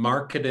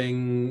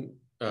marketing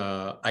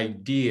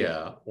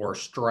idea or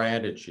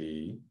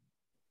strategy,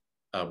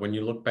 when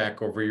you look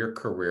back over your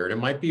career, and it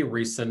might be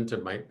recent,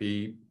 it might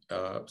be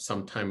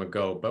some time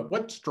ago, but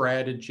what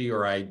strategy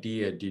or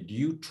idea did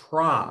you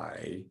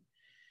try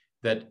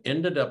that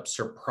ended up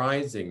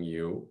surprising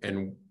you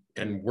and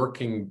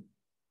working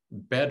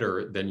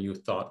better than you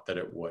thought that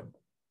it would?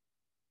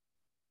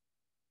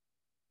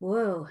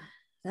 Whoa,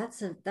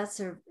 that's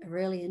a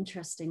really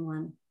interesting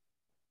one.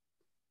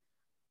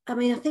 I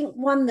mean, I think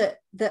one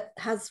that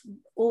has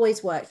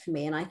always worked for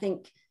me, and I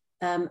think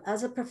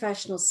as a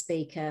professional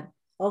speaker,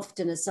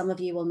 often, as some of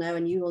you will know,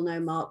 and you will know,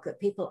 Mark, that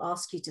people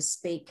ask you to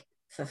speak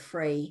for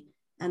free.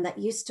 And that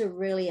used to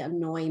really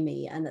annoy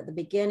me. And at the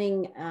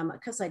beginning,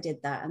 because I did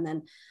that, and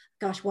then,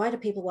 gosh, why do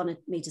people want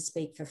me to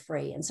speak for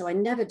free? And so I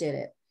never did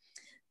it.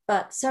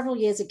 But several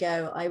years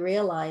ago, I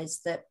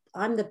realized that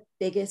I'm the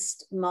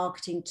biggest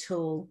marketing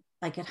tool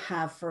I could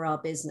have for our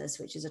business,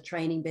 which is a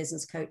training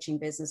business, coaching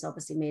business,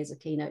 obviously me as a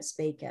keynote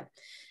speaker.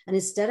 And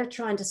instead of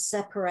trying to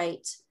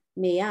separate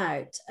me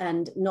out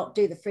and not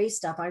do the free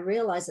stuff, I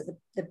realized that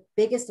the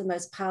biggest and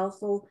most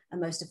powerful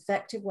and most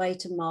effective way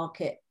to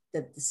market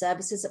the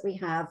services that we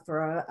have for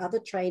our other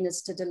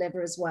trainers to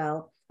deliver as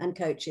well, and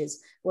coaches,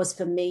 was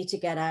for me to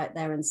get out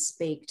there and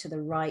speak to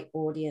the right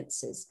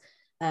audiences.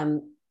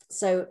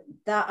 So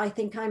that, I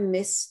think I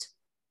missed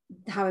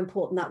how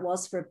important that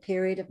was for a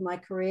period of my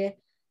career.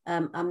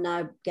 I'm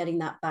now getting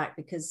that back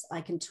because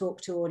I can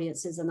talk to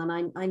audiences, and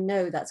then I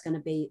know that's going to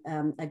be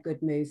a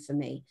good move for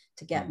me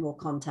to get more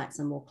contacts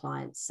and more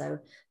clients. So I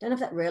don't know if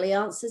that really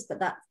answers, but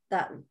that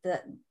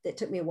it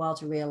took me a while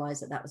to realize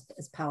that that was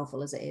as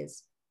powerful as it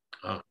is.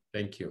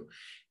 Thank you.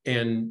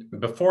 And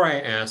before I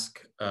ask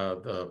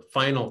the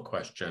final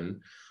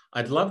question,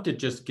 I'd love to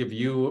just give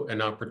you an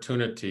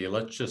opportunity.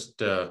 Let's just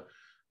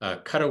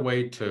cut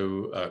away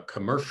to a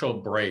commercial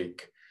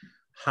break.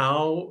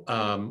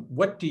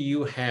 What do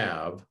you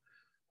have?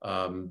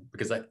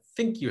 Because I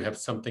think you have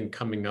something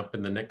coming up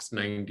in the next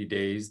 90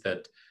 days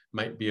that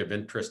might be of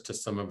interest to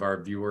some of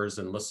our viewers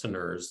and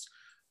listeners.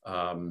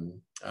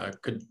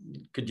 Could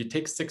you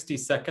take 60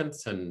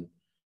 seconds and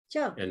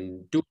sure.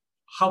 And do?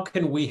 How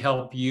can we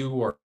help you,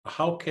 or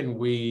how can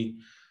we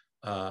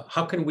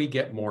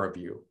get more of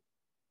you?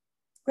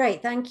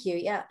 Great, thank you.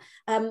 Yeah,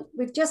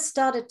 we've just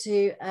started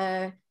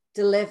to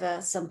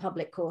deliver some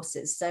public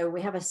courses. So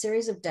we have a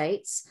series of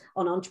dates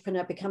on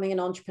becoming an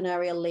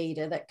entrepreneurial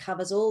leader that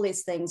covers all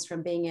these things,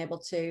 from being able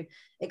to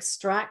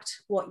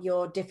extract what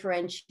your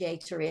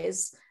differentiator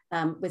is,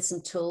 with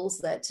some tools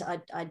that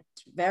I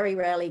very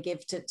rarely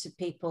give to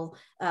people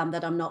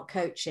that I'm not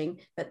coaching,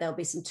 but there'll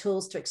be some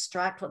tools to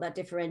extract what that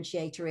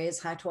differentiator is,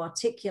 how to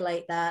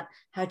articulate that,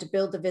 how to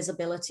build the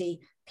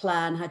visibility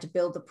plan, how to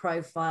build the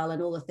profile,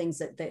 and all the things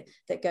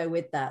that go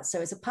with that.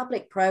 So it's a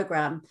public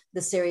program,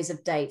 the series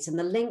of dates, and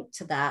the link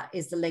to that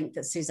is the link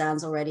that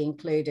Suzanne's already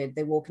included,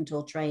 the Walk and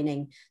Talk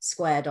Training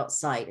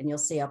Square.site, and you'll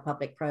see our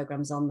public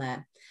programs on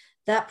there.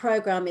 That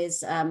program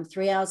is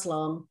 3 hours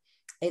long.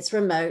 It's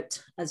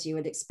remote, as you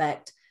would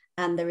expect,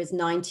 and there is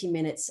 90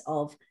 minutes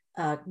of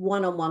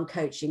one-on-one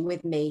coaching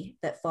with me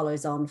that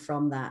follows on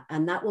from that.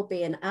 And that will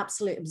be an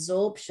absolute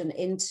absorption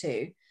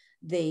into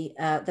the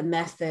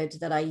method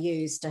that I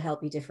use to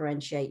help you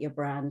differentiate your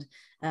brand.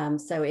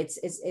 So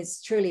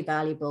it's truly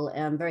valuable.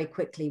 Very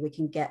quickly, we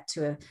can get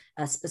to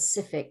a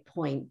specific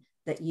point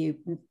that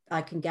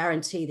I can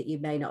guarantee that you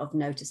may not have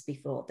noticed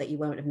before, that you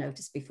won't have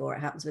noticed before. It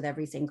happens with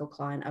every single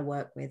client I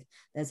work with.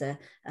 There's an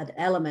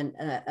element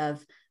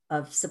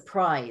of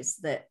surprise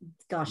that,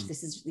 gosh,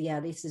 this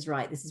is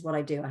right. This is what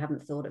I do. I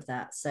haven't thought of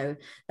that. So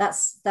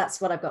that's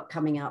what I've got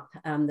coming up.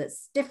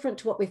 That's different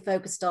to what we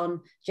focused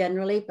on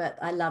generally, but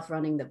I love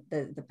running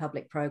the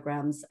public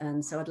programs.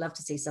 And so I'd love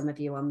to see some of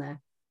you on there.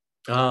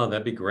 Oh,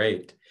 that'd be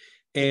great.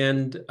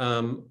 And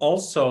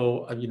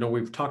also,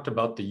 we've talked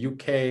about the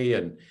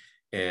UK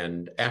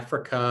and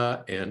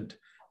Africa and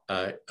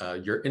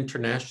your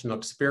international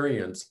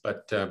experience,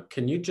 but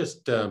can you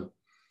just,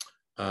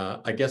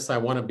 I guess I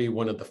want to be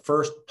one of the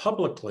first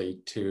publicly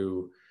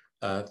to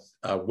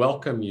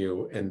welcome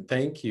you and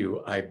thank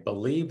you, I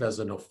believe, as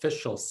an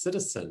official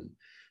citizen.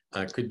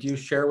 Could you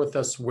share with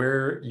us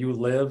where you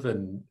live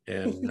and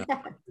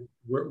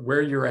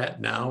where you're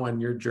at now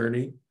on your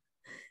journey?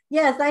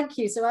 Yeah, thank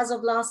you. So as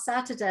of last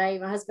Saturday,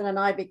 my husband and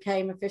I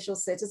became official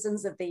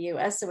citizens of the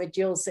US. So we're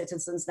dual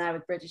citizens now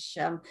with British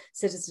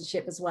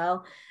citizenship as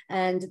well.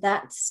 And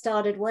that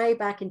started way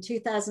back in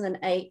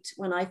 2008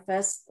 when I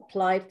first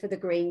applied for the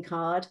green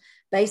card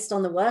based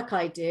on the work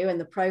I do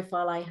and the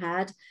profile I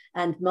had.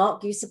 And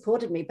Mark, you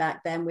supported me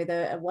back then with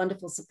a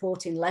wonderful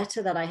supporting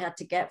letter that I had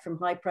to get from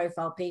high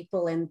profile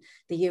people in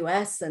the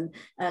US and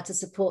to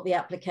support the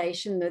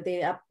application.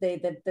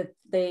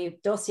 The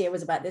dossier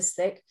was about this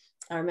thick.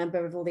 I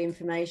remember, with all the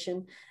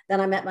information.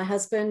 Then I met my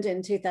husband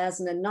in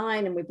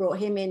 2009 and we brought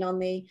him in on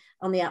the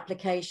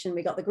application.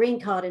 We got the green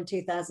card in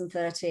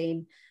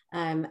 2013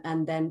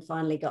 and then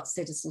finally got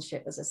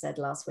citizenship, as I said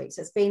last week.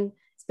 So it's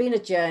been a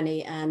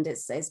journey and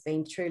it's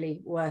been truly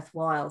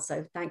worthwhile.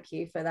 So thank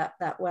you for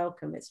that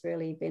welcome. It's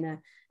really been an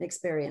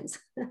experience.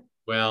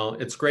 Well,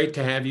 it's great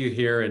to have you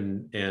here,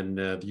 and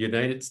the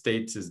United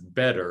States is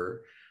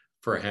better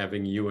for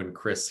having you and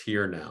Chris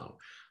here now.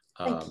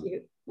 Thank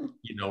you.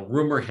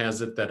 Rumor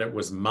has it that it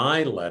was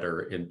my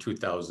letter in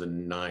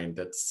 2009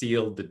 that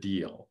sealed the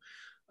deal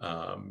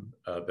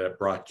that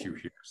brought you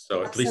here.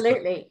 So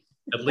absolutely.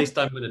 At least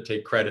I'm going to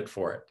take credit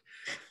for it.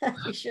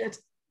 You should.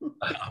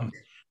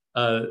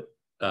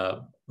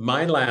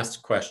 My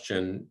last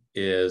question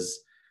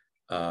is,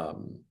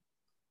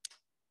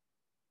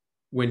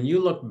 when you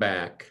look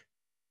back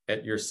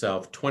at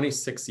yourself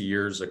 26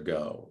 years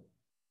ago,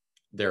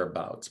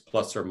 thereabouts,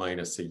 plus or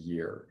minus a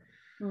year,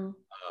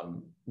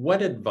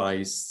 what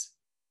advice,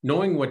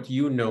 knowing what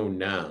you know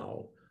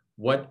now,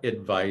 what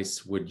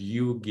advice would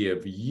you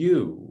give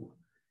you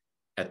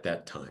at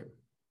that time?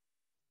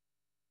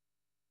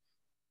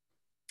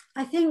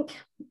 I think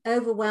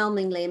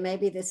overwhelmingly,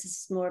 maybe this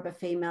is more of a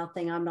female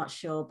thing, I'm not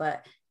sure,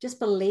 but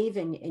just believe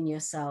in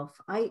yourself.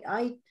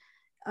 I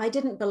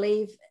didn't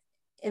believe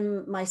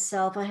in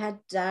myself. I had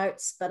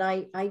doubts, but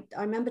I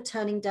remember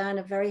turning down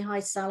a very high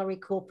salary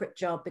corporate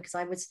job because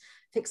I was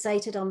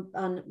fixated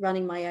on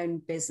running my own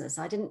business.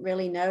 I didn't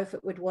really know if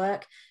it would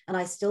work, and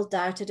I still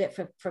doubted it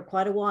for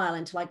quite a while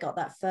until I got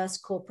that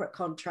first corporate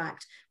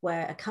contract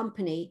where a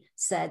company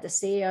said, the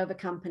CEO of a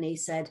company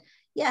said,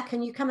 yeah,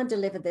 can you come and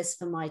deliver this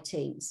for my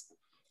teams?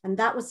 And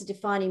that was the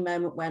defining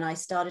moment when I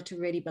started to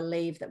really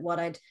believe that what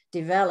I'd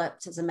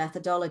developed as a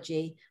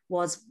methodology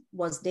was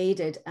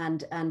needed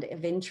and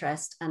of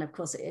interest. And of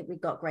course, we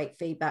got great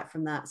feedback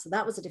from that. So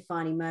that was a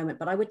defining moment.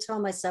 But I would tell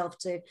myself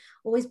to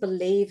always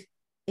believe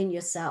in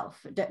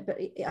yourself. But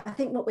I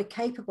think what we're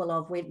capable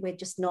of, we're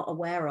just not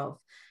aware of.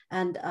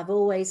 And I've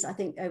always, I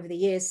think over the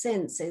years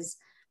since, is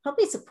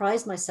probably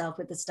surprised myself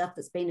with the stuff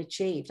that's been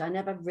achieved. I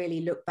never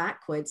really look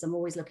backwards. I'm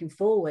always looking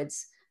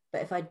forwards.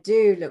 But if I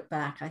do look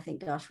back, I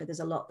think, gosh, there's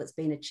a lot that's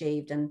been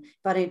achieved. And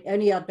if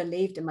only I'd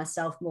believed in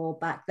myself more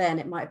back then,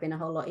 it might have been a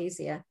whole lot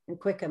easier and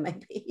quicker,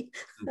 maybe.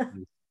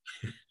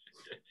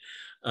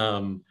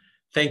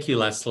 Thank you,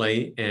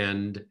 Leslie.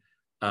 And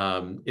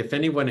if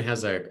anyone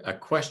has a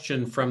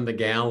question from the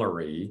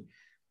gallery,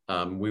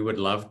 we would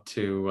love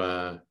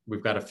to,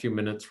 we've got a few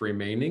minutes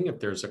remaining. If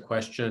there's a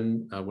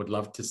question, I would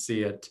love to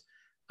see it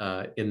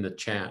in the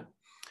chat.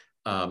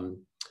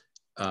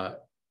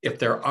 If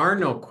there are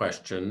no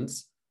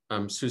questions,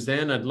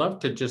 Suzanne, I'd love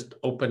to just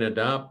open it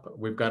up.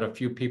 We've got a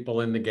few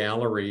people in the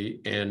gallery,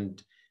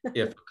 and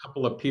if a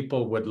couple of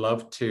people would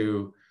love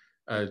to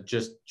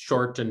just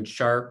short and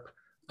sharp,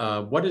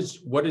 what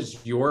is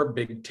your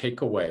big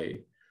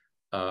takeaway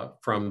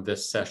from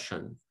this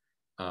session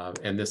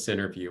and this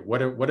interview?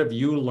 What have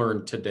you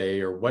learned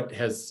today, or what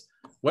has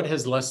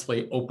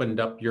Leslie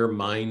opened up your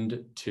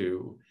mind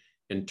to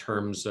in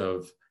terms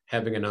of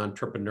having an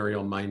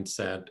entrepreneurial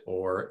mindset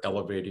or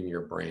elevating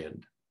your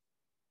brand?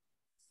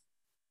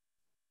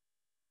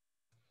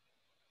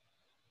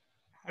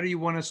 How do you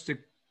want us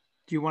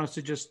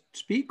to just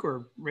speak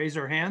or raise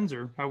our hands,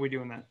 or how are we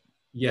doing that?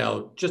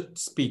 Yeah, just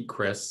speak,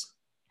 Chris.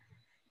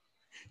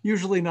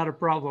 Usually not a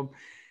problem.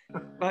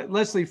 But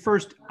Leslie,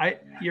 first,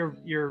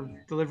 your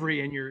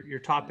delivery and your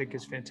topic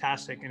is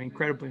fantastic and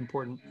incredibly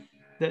important.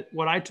 That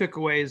what I took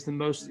away is the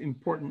most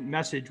important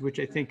message, which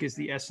I think is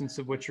the essence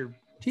of what you're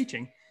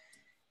teaching,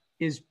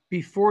 is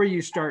before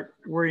you start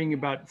worrying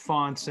about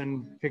fonts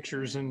and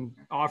pictures and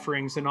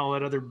offerings and all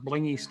that other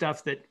blingy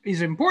stuff that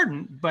is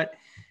important, but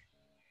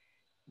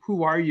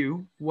who are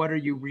you? What are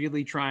you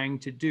really trying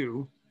to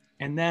do?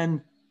 And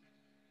then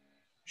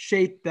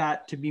shape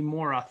that to be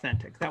more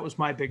authentic. That was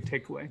my big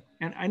takeaway.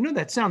 And I know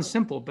that sounds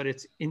simple, but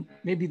it's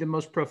maybe the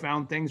most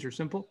profound things are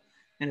simple,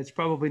 and it's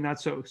probably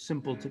not so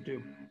simple to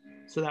do.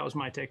 So that was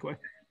my takeaway.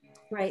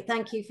 Great,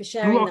 thank you for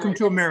sharing. And welcome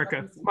to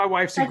America. My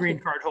wife's a green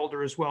card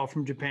holder as well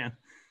from Japan.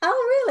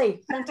 Oh,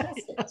 really?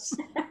 Fantastic. Yes.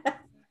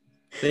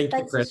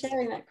 Thanks for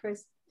sharing that,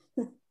 Chris.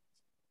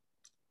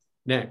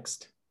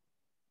 Next,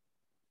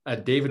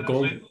 David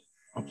Gold.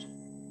 Oops.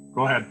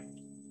 Go ahead.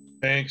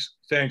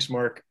 Thanks,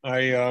 Mark.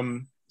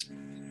 I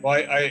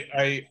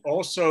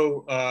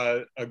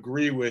also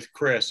agree with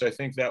Chris. I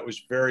think that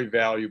was very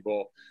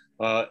valuable.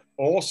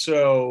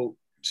 Also,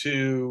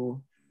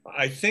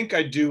 I think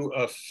I do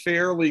a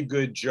fairly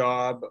good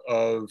job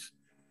of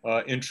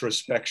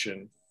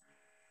introspection,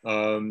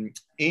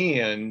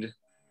 and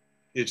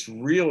it's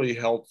really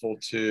helpful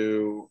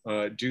to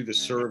do the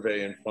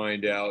survey and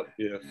find out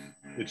if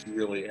it's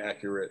really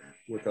accurate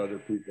with other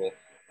people.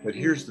 But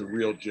here's the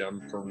real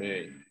gem for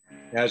me.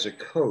 As a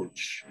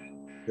coach,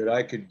 that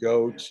I could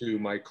go to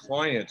my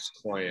clients'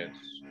 clients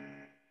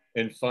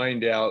and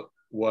find out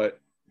what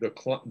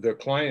the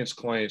client's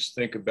clients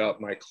think about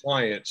my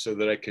client, so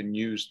that I can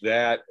use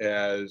that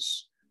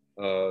as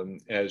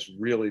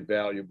really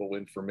valuable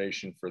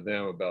information for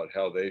them about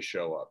how they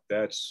show up.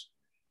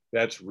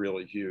 That's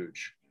really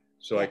huge.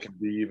 So I can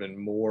be even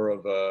more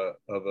of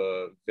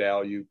a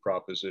value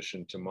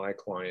proposition to my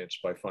clients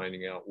by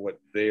finding out what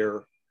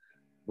their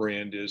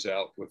brand is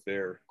out with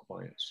their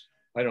clients.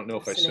 I don't know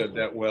if I said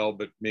that well,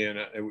 but man,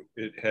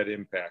 it had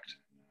impact.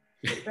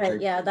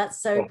 Right, yeah,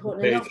 that's so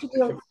important. And often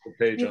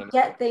you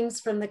get things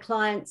from the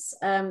clients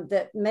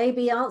that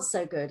maybe aren't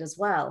so good as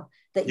well,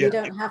 that you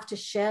don't have to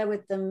share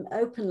with them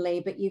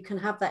openly, but you can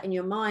have that in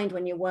your mind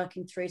when you're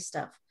working through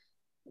stuff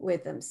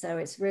with them. So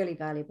it's really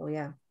valuable,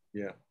 yeah.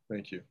 Yeah,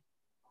 thank you.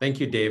 Thank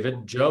you,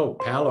 David. Joe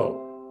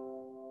Palo.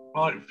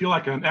 Well, I feel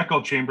like an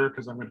echo chamber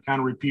because I'm going to kind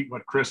of repeat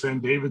what Chris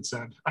and David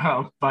said,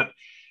 but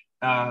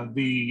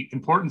the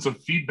importance of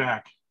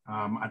feedback.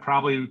 I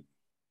probably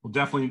will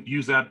definitely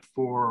use that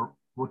for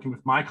working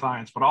with my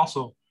clients, but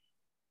also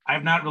I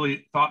have not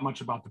really thought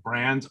much about the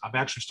brands. I've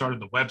actually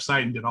started the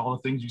website and did all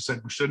the things you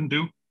said we shouldn't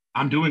do.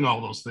 I'm doing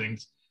all those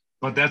things,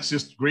 but that's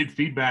just great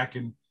feedback.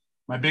 And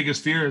my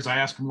biggest fear is I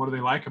ask them, what do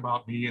they like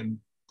about me? And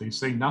they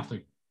say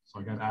nothing.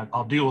 So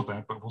I'll deal with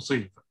that, but we'll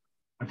see.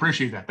 I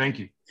appreciate that. Thank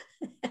you.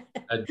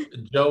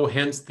 Joe,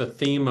 hence the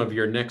theme of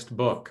your next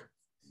book.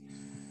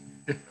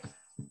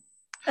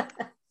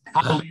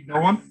 How to lead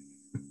no one?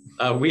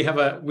 We have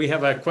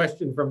a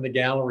question from the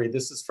gallery.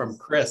 This is from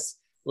Chris.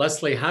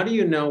 Leslie, how do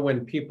you know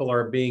when people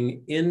are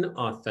being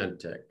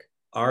inauthentic?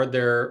 Are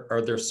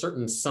there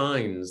certain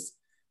signs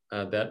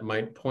that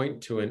might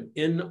point to an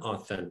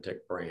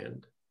inauthentic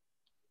brand?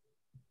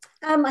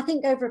 I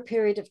think over a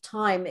period of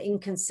time,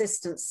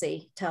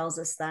 inconsistency tells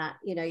us that,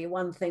 you know, you're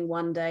one thing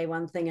one day,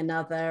 one thing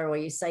another, or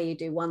you say you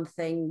do one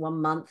thing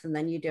 1 month and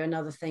then you do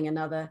another thing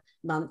another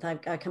month. I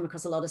come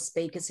across a lot of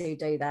speakers who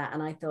do that.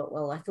 And I thought,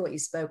 well, I thought you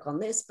spoke on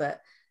this, but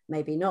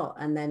maybe not.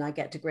 And then I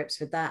get to grips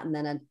with that. And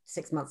then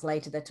 6 months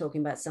later, they're talking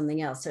about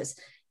something else. So it's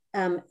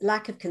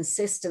lack of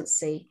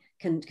consistency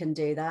can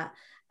do that.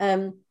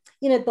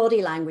 You know,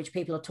 body language,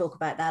 people will talk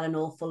about that an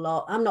awful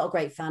lot. I'm not a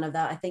great fan of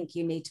that. I think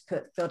you need to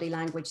put body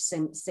language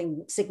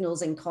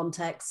signals in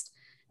context,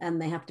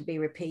 and they have to be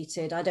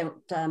repeated.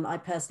 I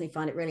personally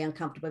find it really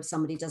uncomfortable if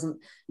somebody doesn't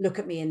look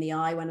at me in the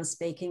eye when I'm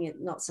speaking,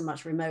 not so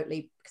much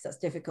remotely because that's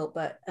difficult,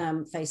 but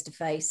face to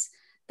face.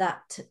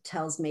 That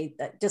tells me,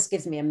 that just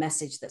gives me a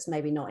message that's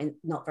maybe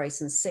not very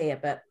sincere,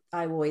 but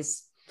I'm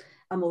always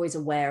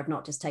aware of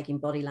not just taking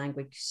body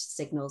language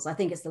signals. I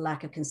think it's the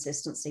lack of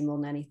consistency more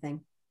than anything.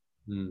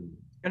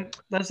 And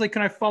Leslie,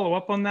 can I follow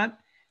up on that?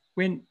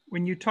 When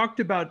you talked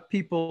about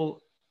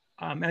people,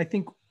 and I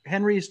think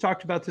Henry has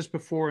talked about this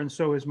before, and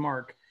so has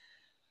Mark.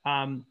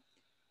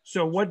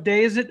 So what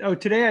day is it? Oh,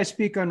 today I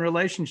speak on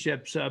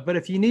relationships. But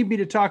if you need me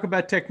to talk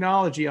about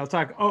technology, I'll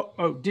talk.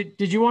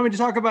 Did you want me to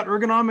talk about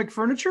ergonomic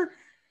furniture?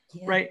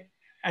 Yeah. Right.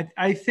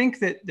 I think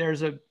that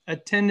there's a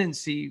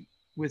tendency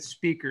with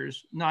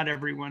speakers, not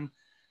everyone,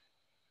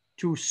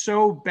 to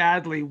so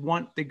badly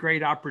want the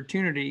great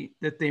opportunity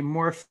that they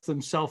morph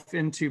themselves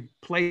into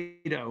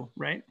Play-Doh,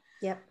 right?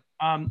 Yep.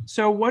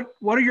 So what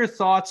are your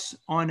thoughts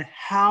on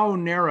how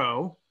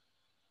narrow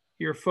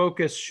your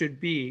focus should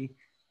be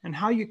and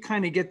how you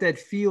kind of get that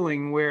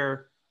feeling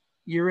where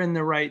you're in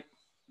the right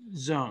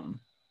zone?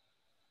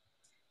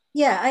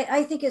 Yeah,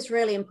 I think it's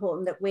really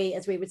important that we,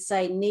 as we would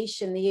say,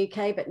 niche in the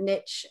UK, but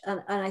niche.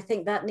 And I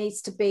think that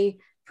needs to be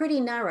pretty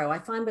narrow. I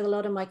find with a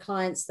lot of my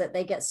clients that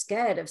they get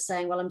scared of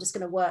saying, well, I'm just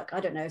going to work, I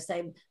don't know,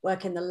 say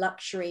work in the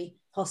luxury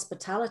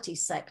hospitality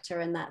sector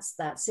and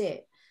that's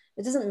it.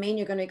 It doesn't mean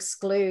you're going to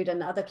exclude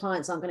and other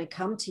clients aren't going to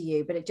come to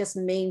you, but it just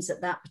means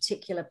that that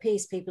particular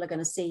piece, people are going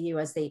to see you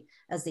as the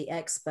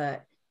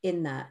expert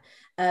in that.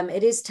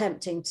 It is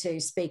tempting to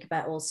speak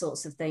about all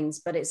sorts of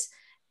things, but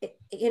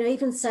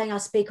even saying I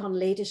speak on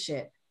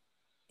leadership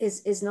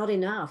is not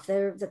enough.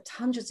 There are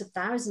hundreds of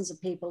thousands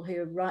of people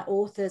who write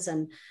authors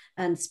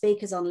and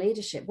speakers on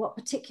leadership. What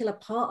particular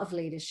part of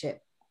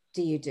leadership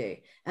do you do?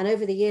 And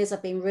over the years,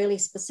 I've been really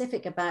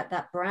specific about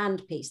that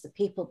brand piece. The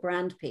people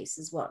brand piece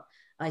is what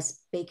I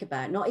speak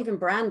about. Not even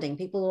branding.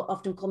 People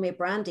often call me a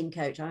branding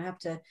coach. I have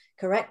to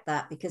correct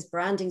that because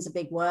branding is a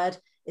big word.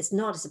 It's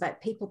not. It's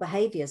about people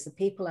behaviors, the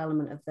people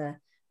element of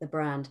the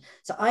brand.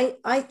 So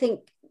I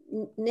think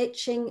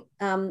niching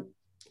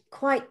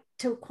quite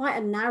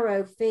a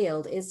narrow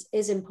field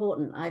is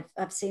important.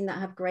 I've seen that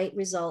have great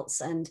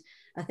results, and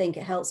I think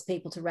it helps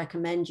people to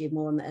recommend you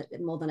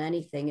more than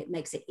anything. It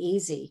makes it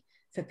easy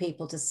for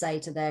people to say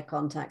to their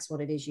contacts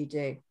what it is you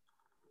do.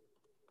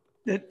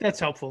 That's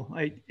helpful.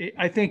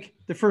 I think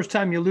the first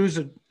time you lose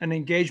an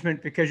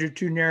engagement because you're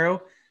too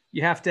narrow,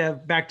 you have to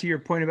have, back to your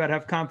point about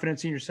have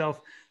confidence in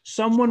yourself.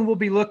 Someone will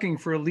be looking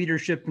for a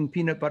leadership in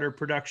peanut butter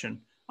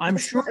production. I'm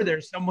sure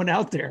there's someone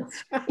out there.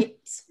 Right.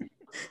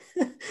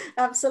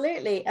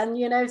 Absolutely.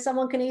 And,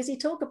 someone can easily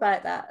talk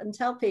about that and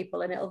tell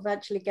people, and it'll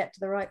eventually get to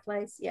the right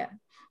place. Yeah.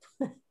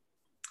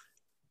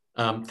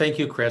 Thank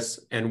you, Chris.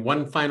 And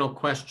one final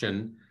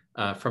question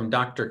from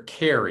Dr.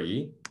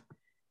 Carey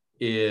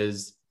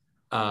is,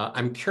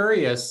 I'm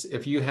curious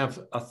if you have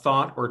a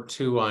thought or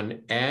two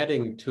on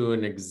adding to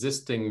an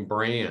existing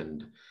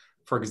brand.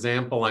 For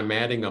example, I'm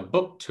adding a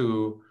book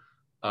to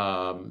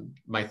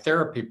my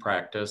therapy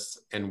practice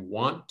and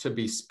want to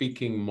be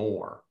speaking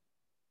more.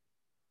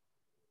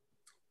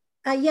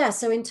 Yeah,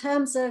 so in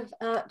terms of,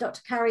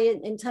 Dr. Carey,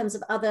 in terms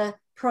of other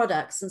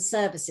products and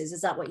services,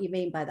 is that what you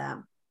mean by that?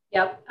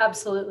 Yep,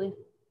 absolutely.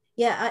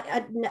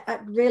 Yeah, a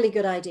really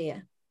good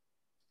idea.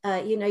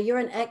 You're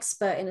an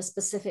expert in a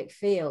specific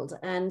field,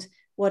 and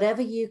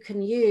whatever you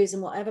can use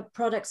and whatever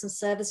products and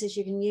services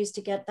you can use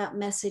to get that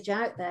message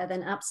out there,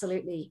 then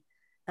absolutely,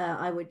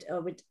 I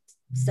would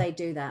say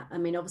do that. I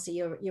mean, obviously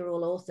you're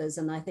all authors,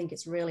 and I think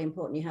it's really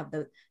important you have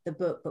the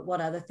book, but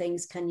what other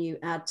things can you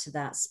add to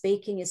that?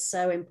 Speaking is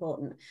so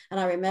important. And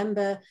I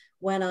remember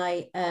when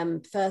I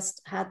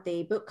first had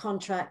the book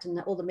contract and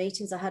all the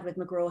meetings I had with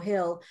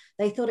McGraw-Hill,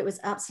 they thought it was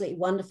absolutely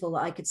wonderful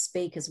that I could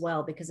speak as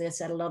well, because they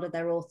said a lot of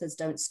their authors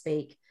don't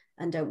speak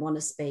and don't want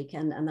to speak,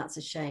 and that's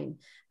a shame.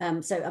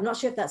 So I'm not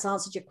sure if that's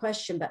answered your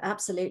question, but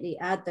absolutely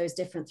add those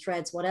different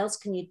threads. What else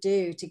can you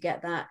do to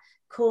get that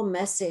core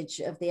message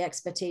of the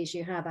expertise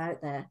you have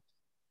out there?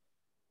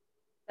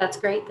 That's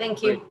great.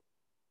 Thank you.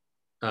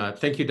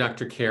 Thank you,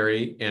 Dr.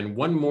 Carey. And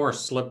one more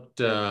slipped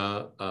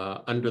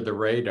under the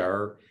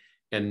radar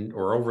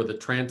or over the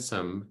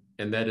transom,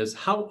 and that is,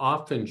 how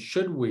often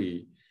should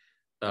we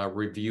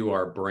review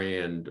our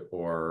brand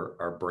or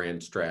our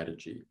brand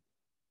strategy?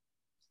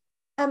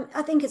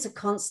 I think it's a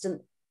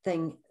constant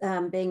thing,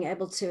 being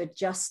able to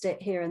adjust it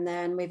here and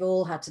there. And we've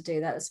all had to do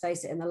that, let's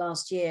face it, in the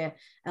last year.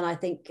 And I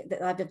think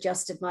that I've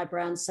adjusted my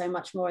brand so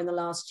much more in the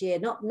last year,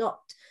 not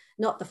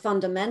the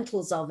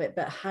fundamentals of it,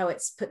 but how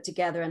it's put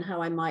together and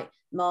how I might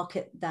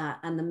market that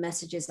and the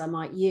messages I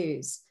might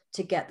use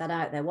to get that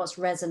out there. What's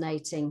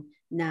resonating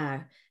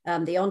now?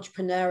 The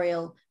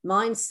entrepreneurial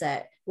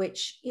mindset,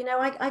 which, you know,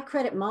 I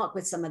credit Mark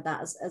with some of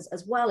that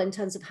as well, in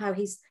terms of how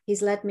he's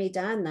led me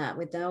down that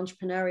with the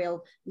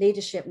entrepreneurial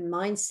leadership and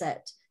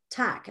mindset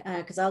tack,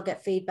 because I'll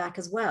get feedback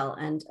as well,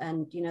 and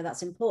you know,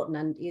 that's important.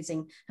 And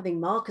having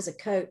Mark as a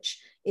coach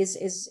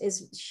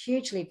is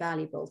hugely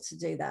valuable to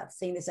do that,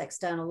 seeing this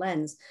external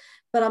lens.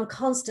 But I'm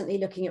constantly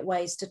looking at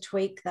ways to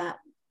tweak that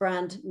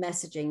brand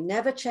messaging,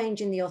 never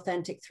changing the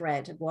authentic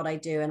thread of what I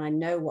do. And I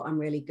know what I'm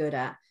really good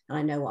at, and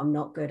I know what I'm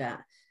not good at.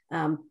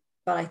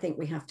 But I think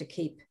we have to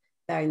keep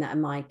bearing that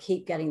in mind,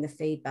 keep getting the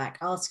feedback,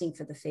 asking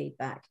for the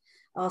feedback,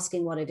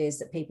 asking what it is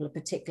that people have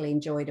particularly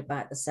enjoyed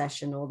about the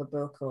session or the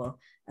book or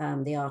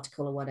the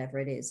article or whatever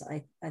it is.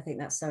 I think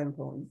that's so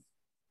important.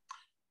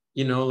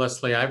 You know,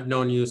 Leslie, I've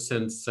known you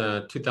since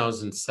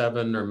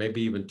 2007 or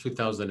maybe even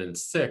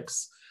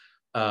 2006,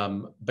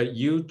 but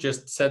you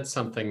just said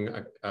something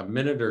a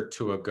minute or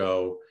two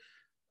ago,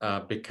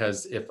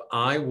 because if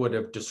I would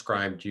have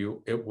described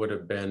you, it would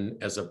have been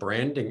as a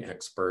branding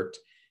expert,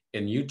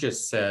 and you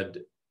just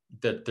said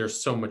that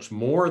there's so much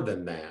more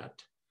than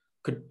that.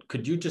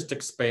 Could you just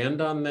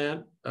expand on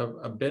that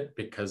a bit?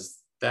 Because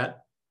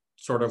that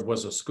sort of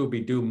was a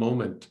Scooby-Doo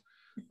moment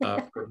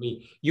for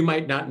me. You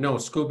might not know,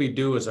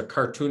 Scooby-Doo is a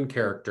cartoon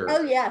character.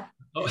 Oh, yeah.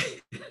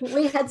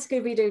 We had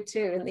Scooby-Doo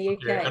too in the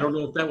UK. Okay. I don't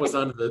know if that was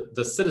on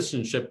the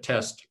citizenship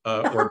test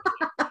or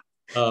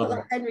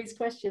like Henry's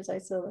questions, I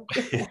saw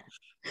that.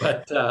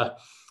 But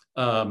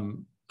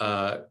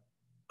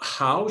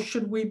how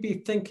should we be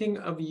thinking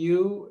of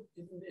you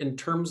in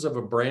terms of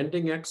a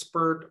branding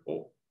expert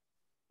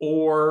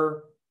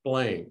or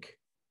blank?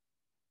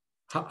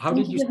 How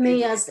did you think of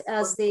me as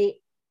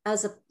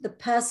the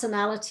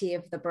personality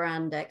of the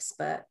brand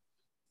expert?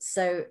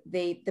 So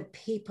the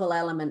people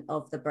element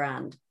of the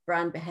brand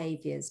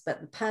behaviors,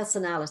 but the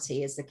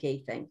personality is the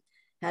key thing.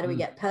 How do we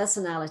get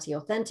personality,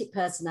 authentic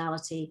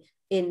personality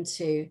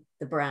into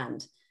the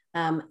brand?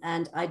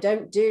 And I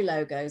don't do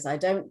logos. I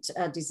don't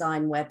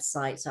design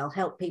websites. I'll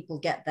help people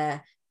get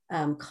their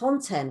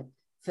content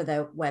for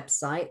their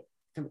website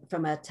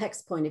from a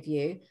text point of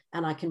view,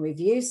 and I can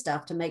review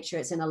stuff to make sure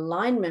it's in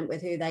alignment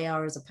with who they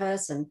are as a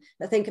person.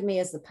 But think of me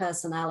as the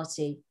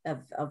personality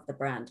of the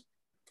brand.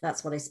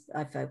 That's what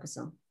I focus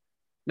on.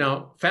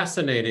 Now,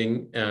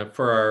 fascinating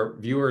for our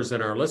viewers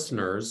and our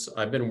listeners.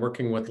 I've been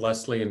working with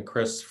Leslie and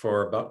Chris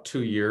for about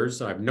 2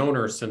 years. I've known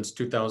her since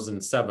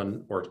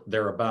 2007 or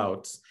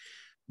thereabouts,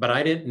 but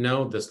I didn't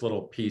know this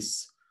little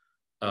piece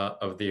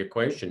of the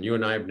equation. You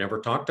and I have never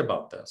talked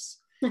about this.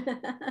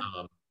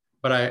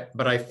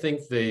 But I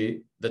think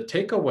the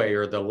takeaway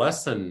or the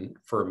lesson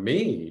for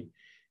me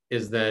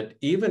is that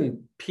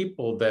even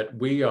people that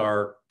we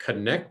are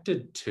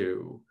connected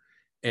to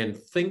and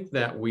think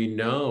that we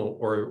know,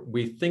 or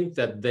we think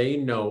that they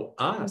know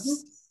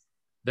us,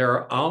 there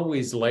are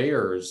always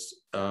layers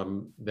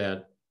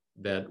that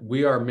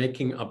we are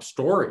making up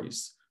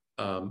stories,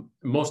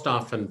 most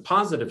often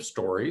positive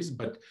stories,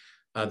 but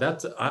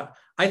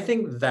I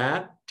think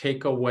that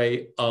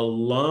takeaway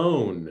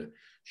alone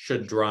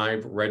should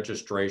drive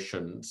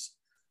registrations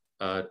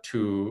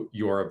to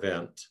your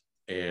event,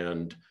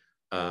 and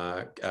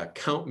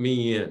count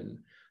me in.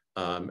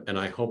 And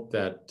I hope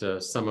that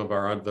some of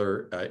our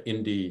other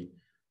indie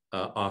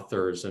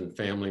authors and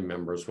family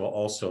members will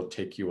also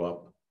take you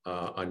up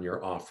on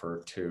your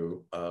offer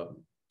to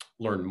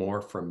learn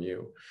more from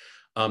you.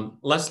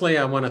 Leslie,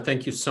 I want to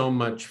thank you so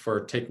much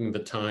for taking the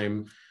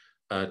time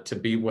to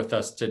be with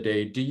us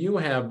today. Do you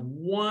have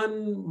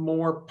one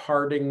more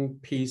parting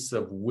piece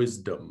of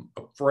wisdom,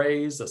 a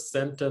phrase, a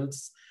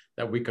sentence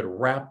that we could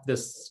wrap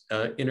this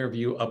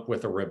interview up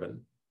with a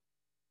ribbon?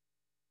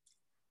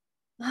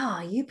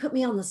 Ah, you put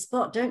me on the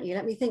spot, don't you?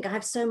 Let me think. I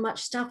have so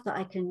much stuff that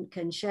I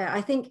can share.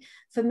 I think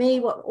for me,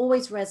 what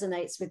always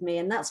resonates with me,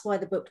 and that's why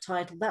the book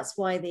title, that's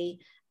why the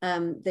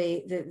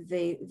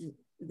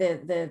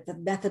the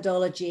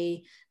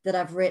methodology that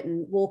I've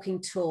written,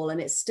 Walking Tall, and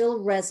it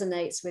still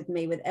resonates with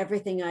me with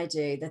everything I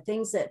do. The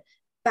things that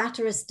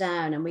batter us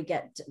down and we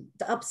get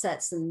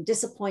upsets and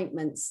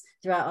disappointments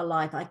throughout our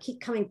life. I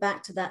keep coming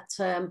back to that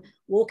term,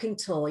 walking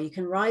tall. You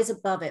can rise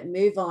above it,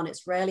 move on.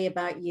 It's rarely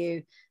about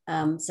you.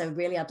 So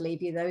really, I'd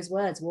leave you those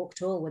words, walk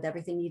tall with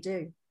everything you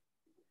do.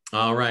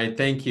 All right,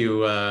 thank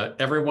you.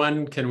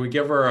 Everyone, can we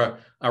give her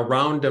a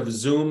round of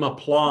Zoom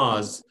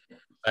applause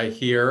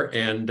here?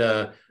 And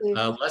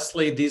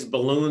Leslie, these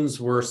balloons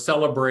were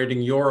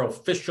celebrating your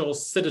official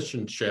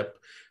citizenship.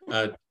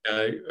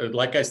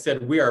 Like I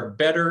said, we are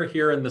better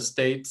here in the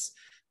States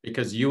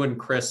because you and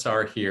Chris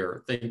are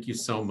here. Thank you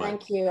so much.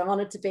 Thank you. I'm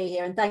honored to be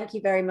here. And thank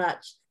you very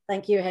much.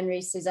 Thank you,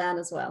 Henry, Suzanne,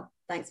 as well.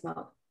 Thanks,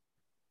 Mark.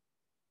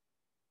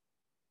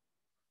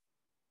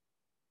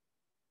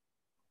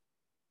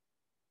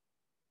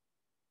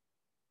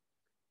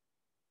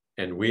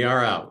 And we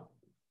are out.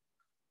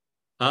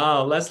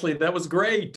 Oh, Leslie, that was great.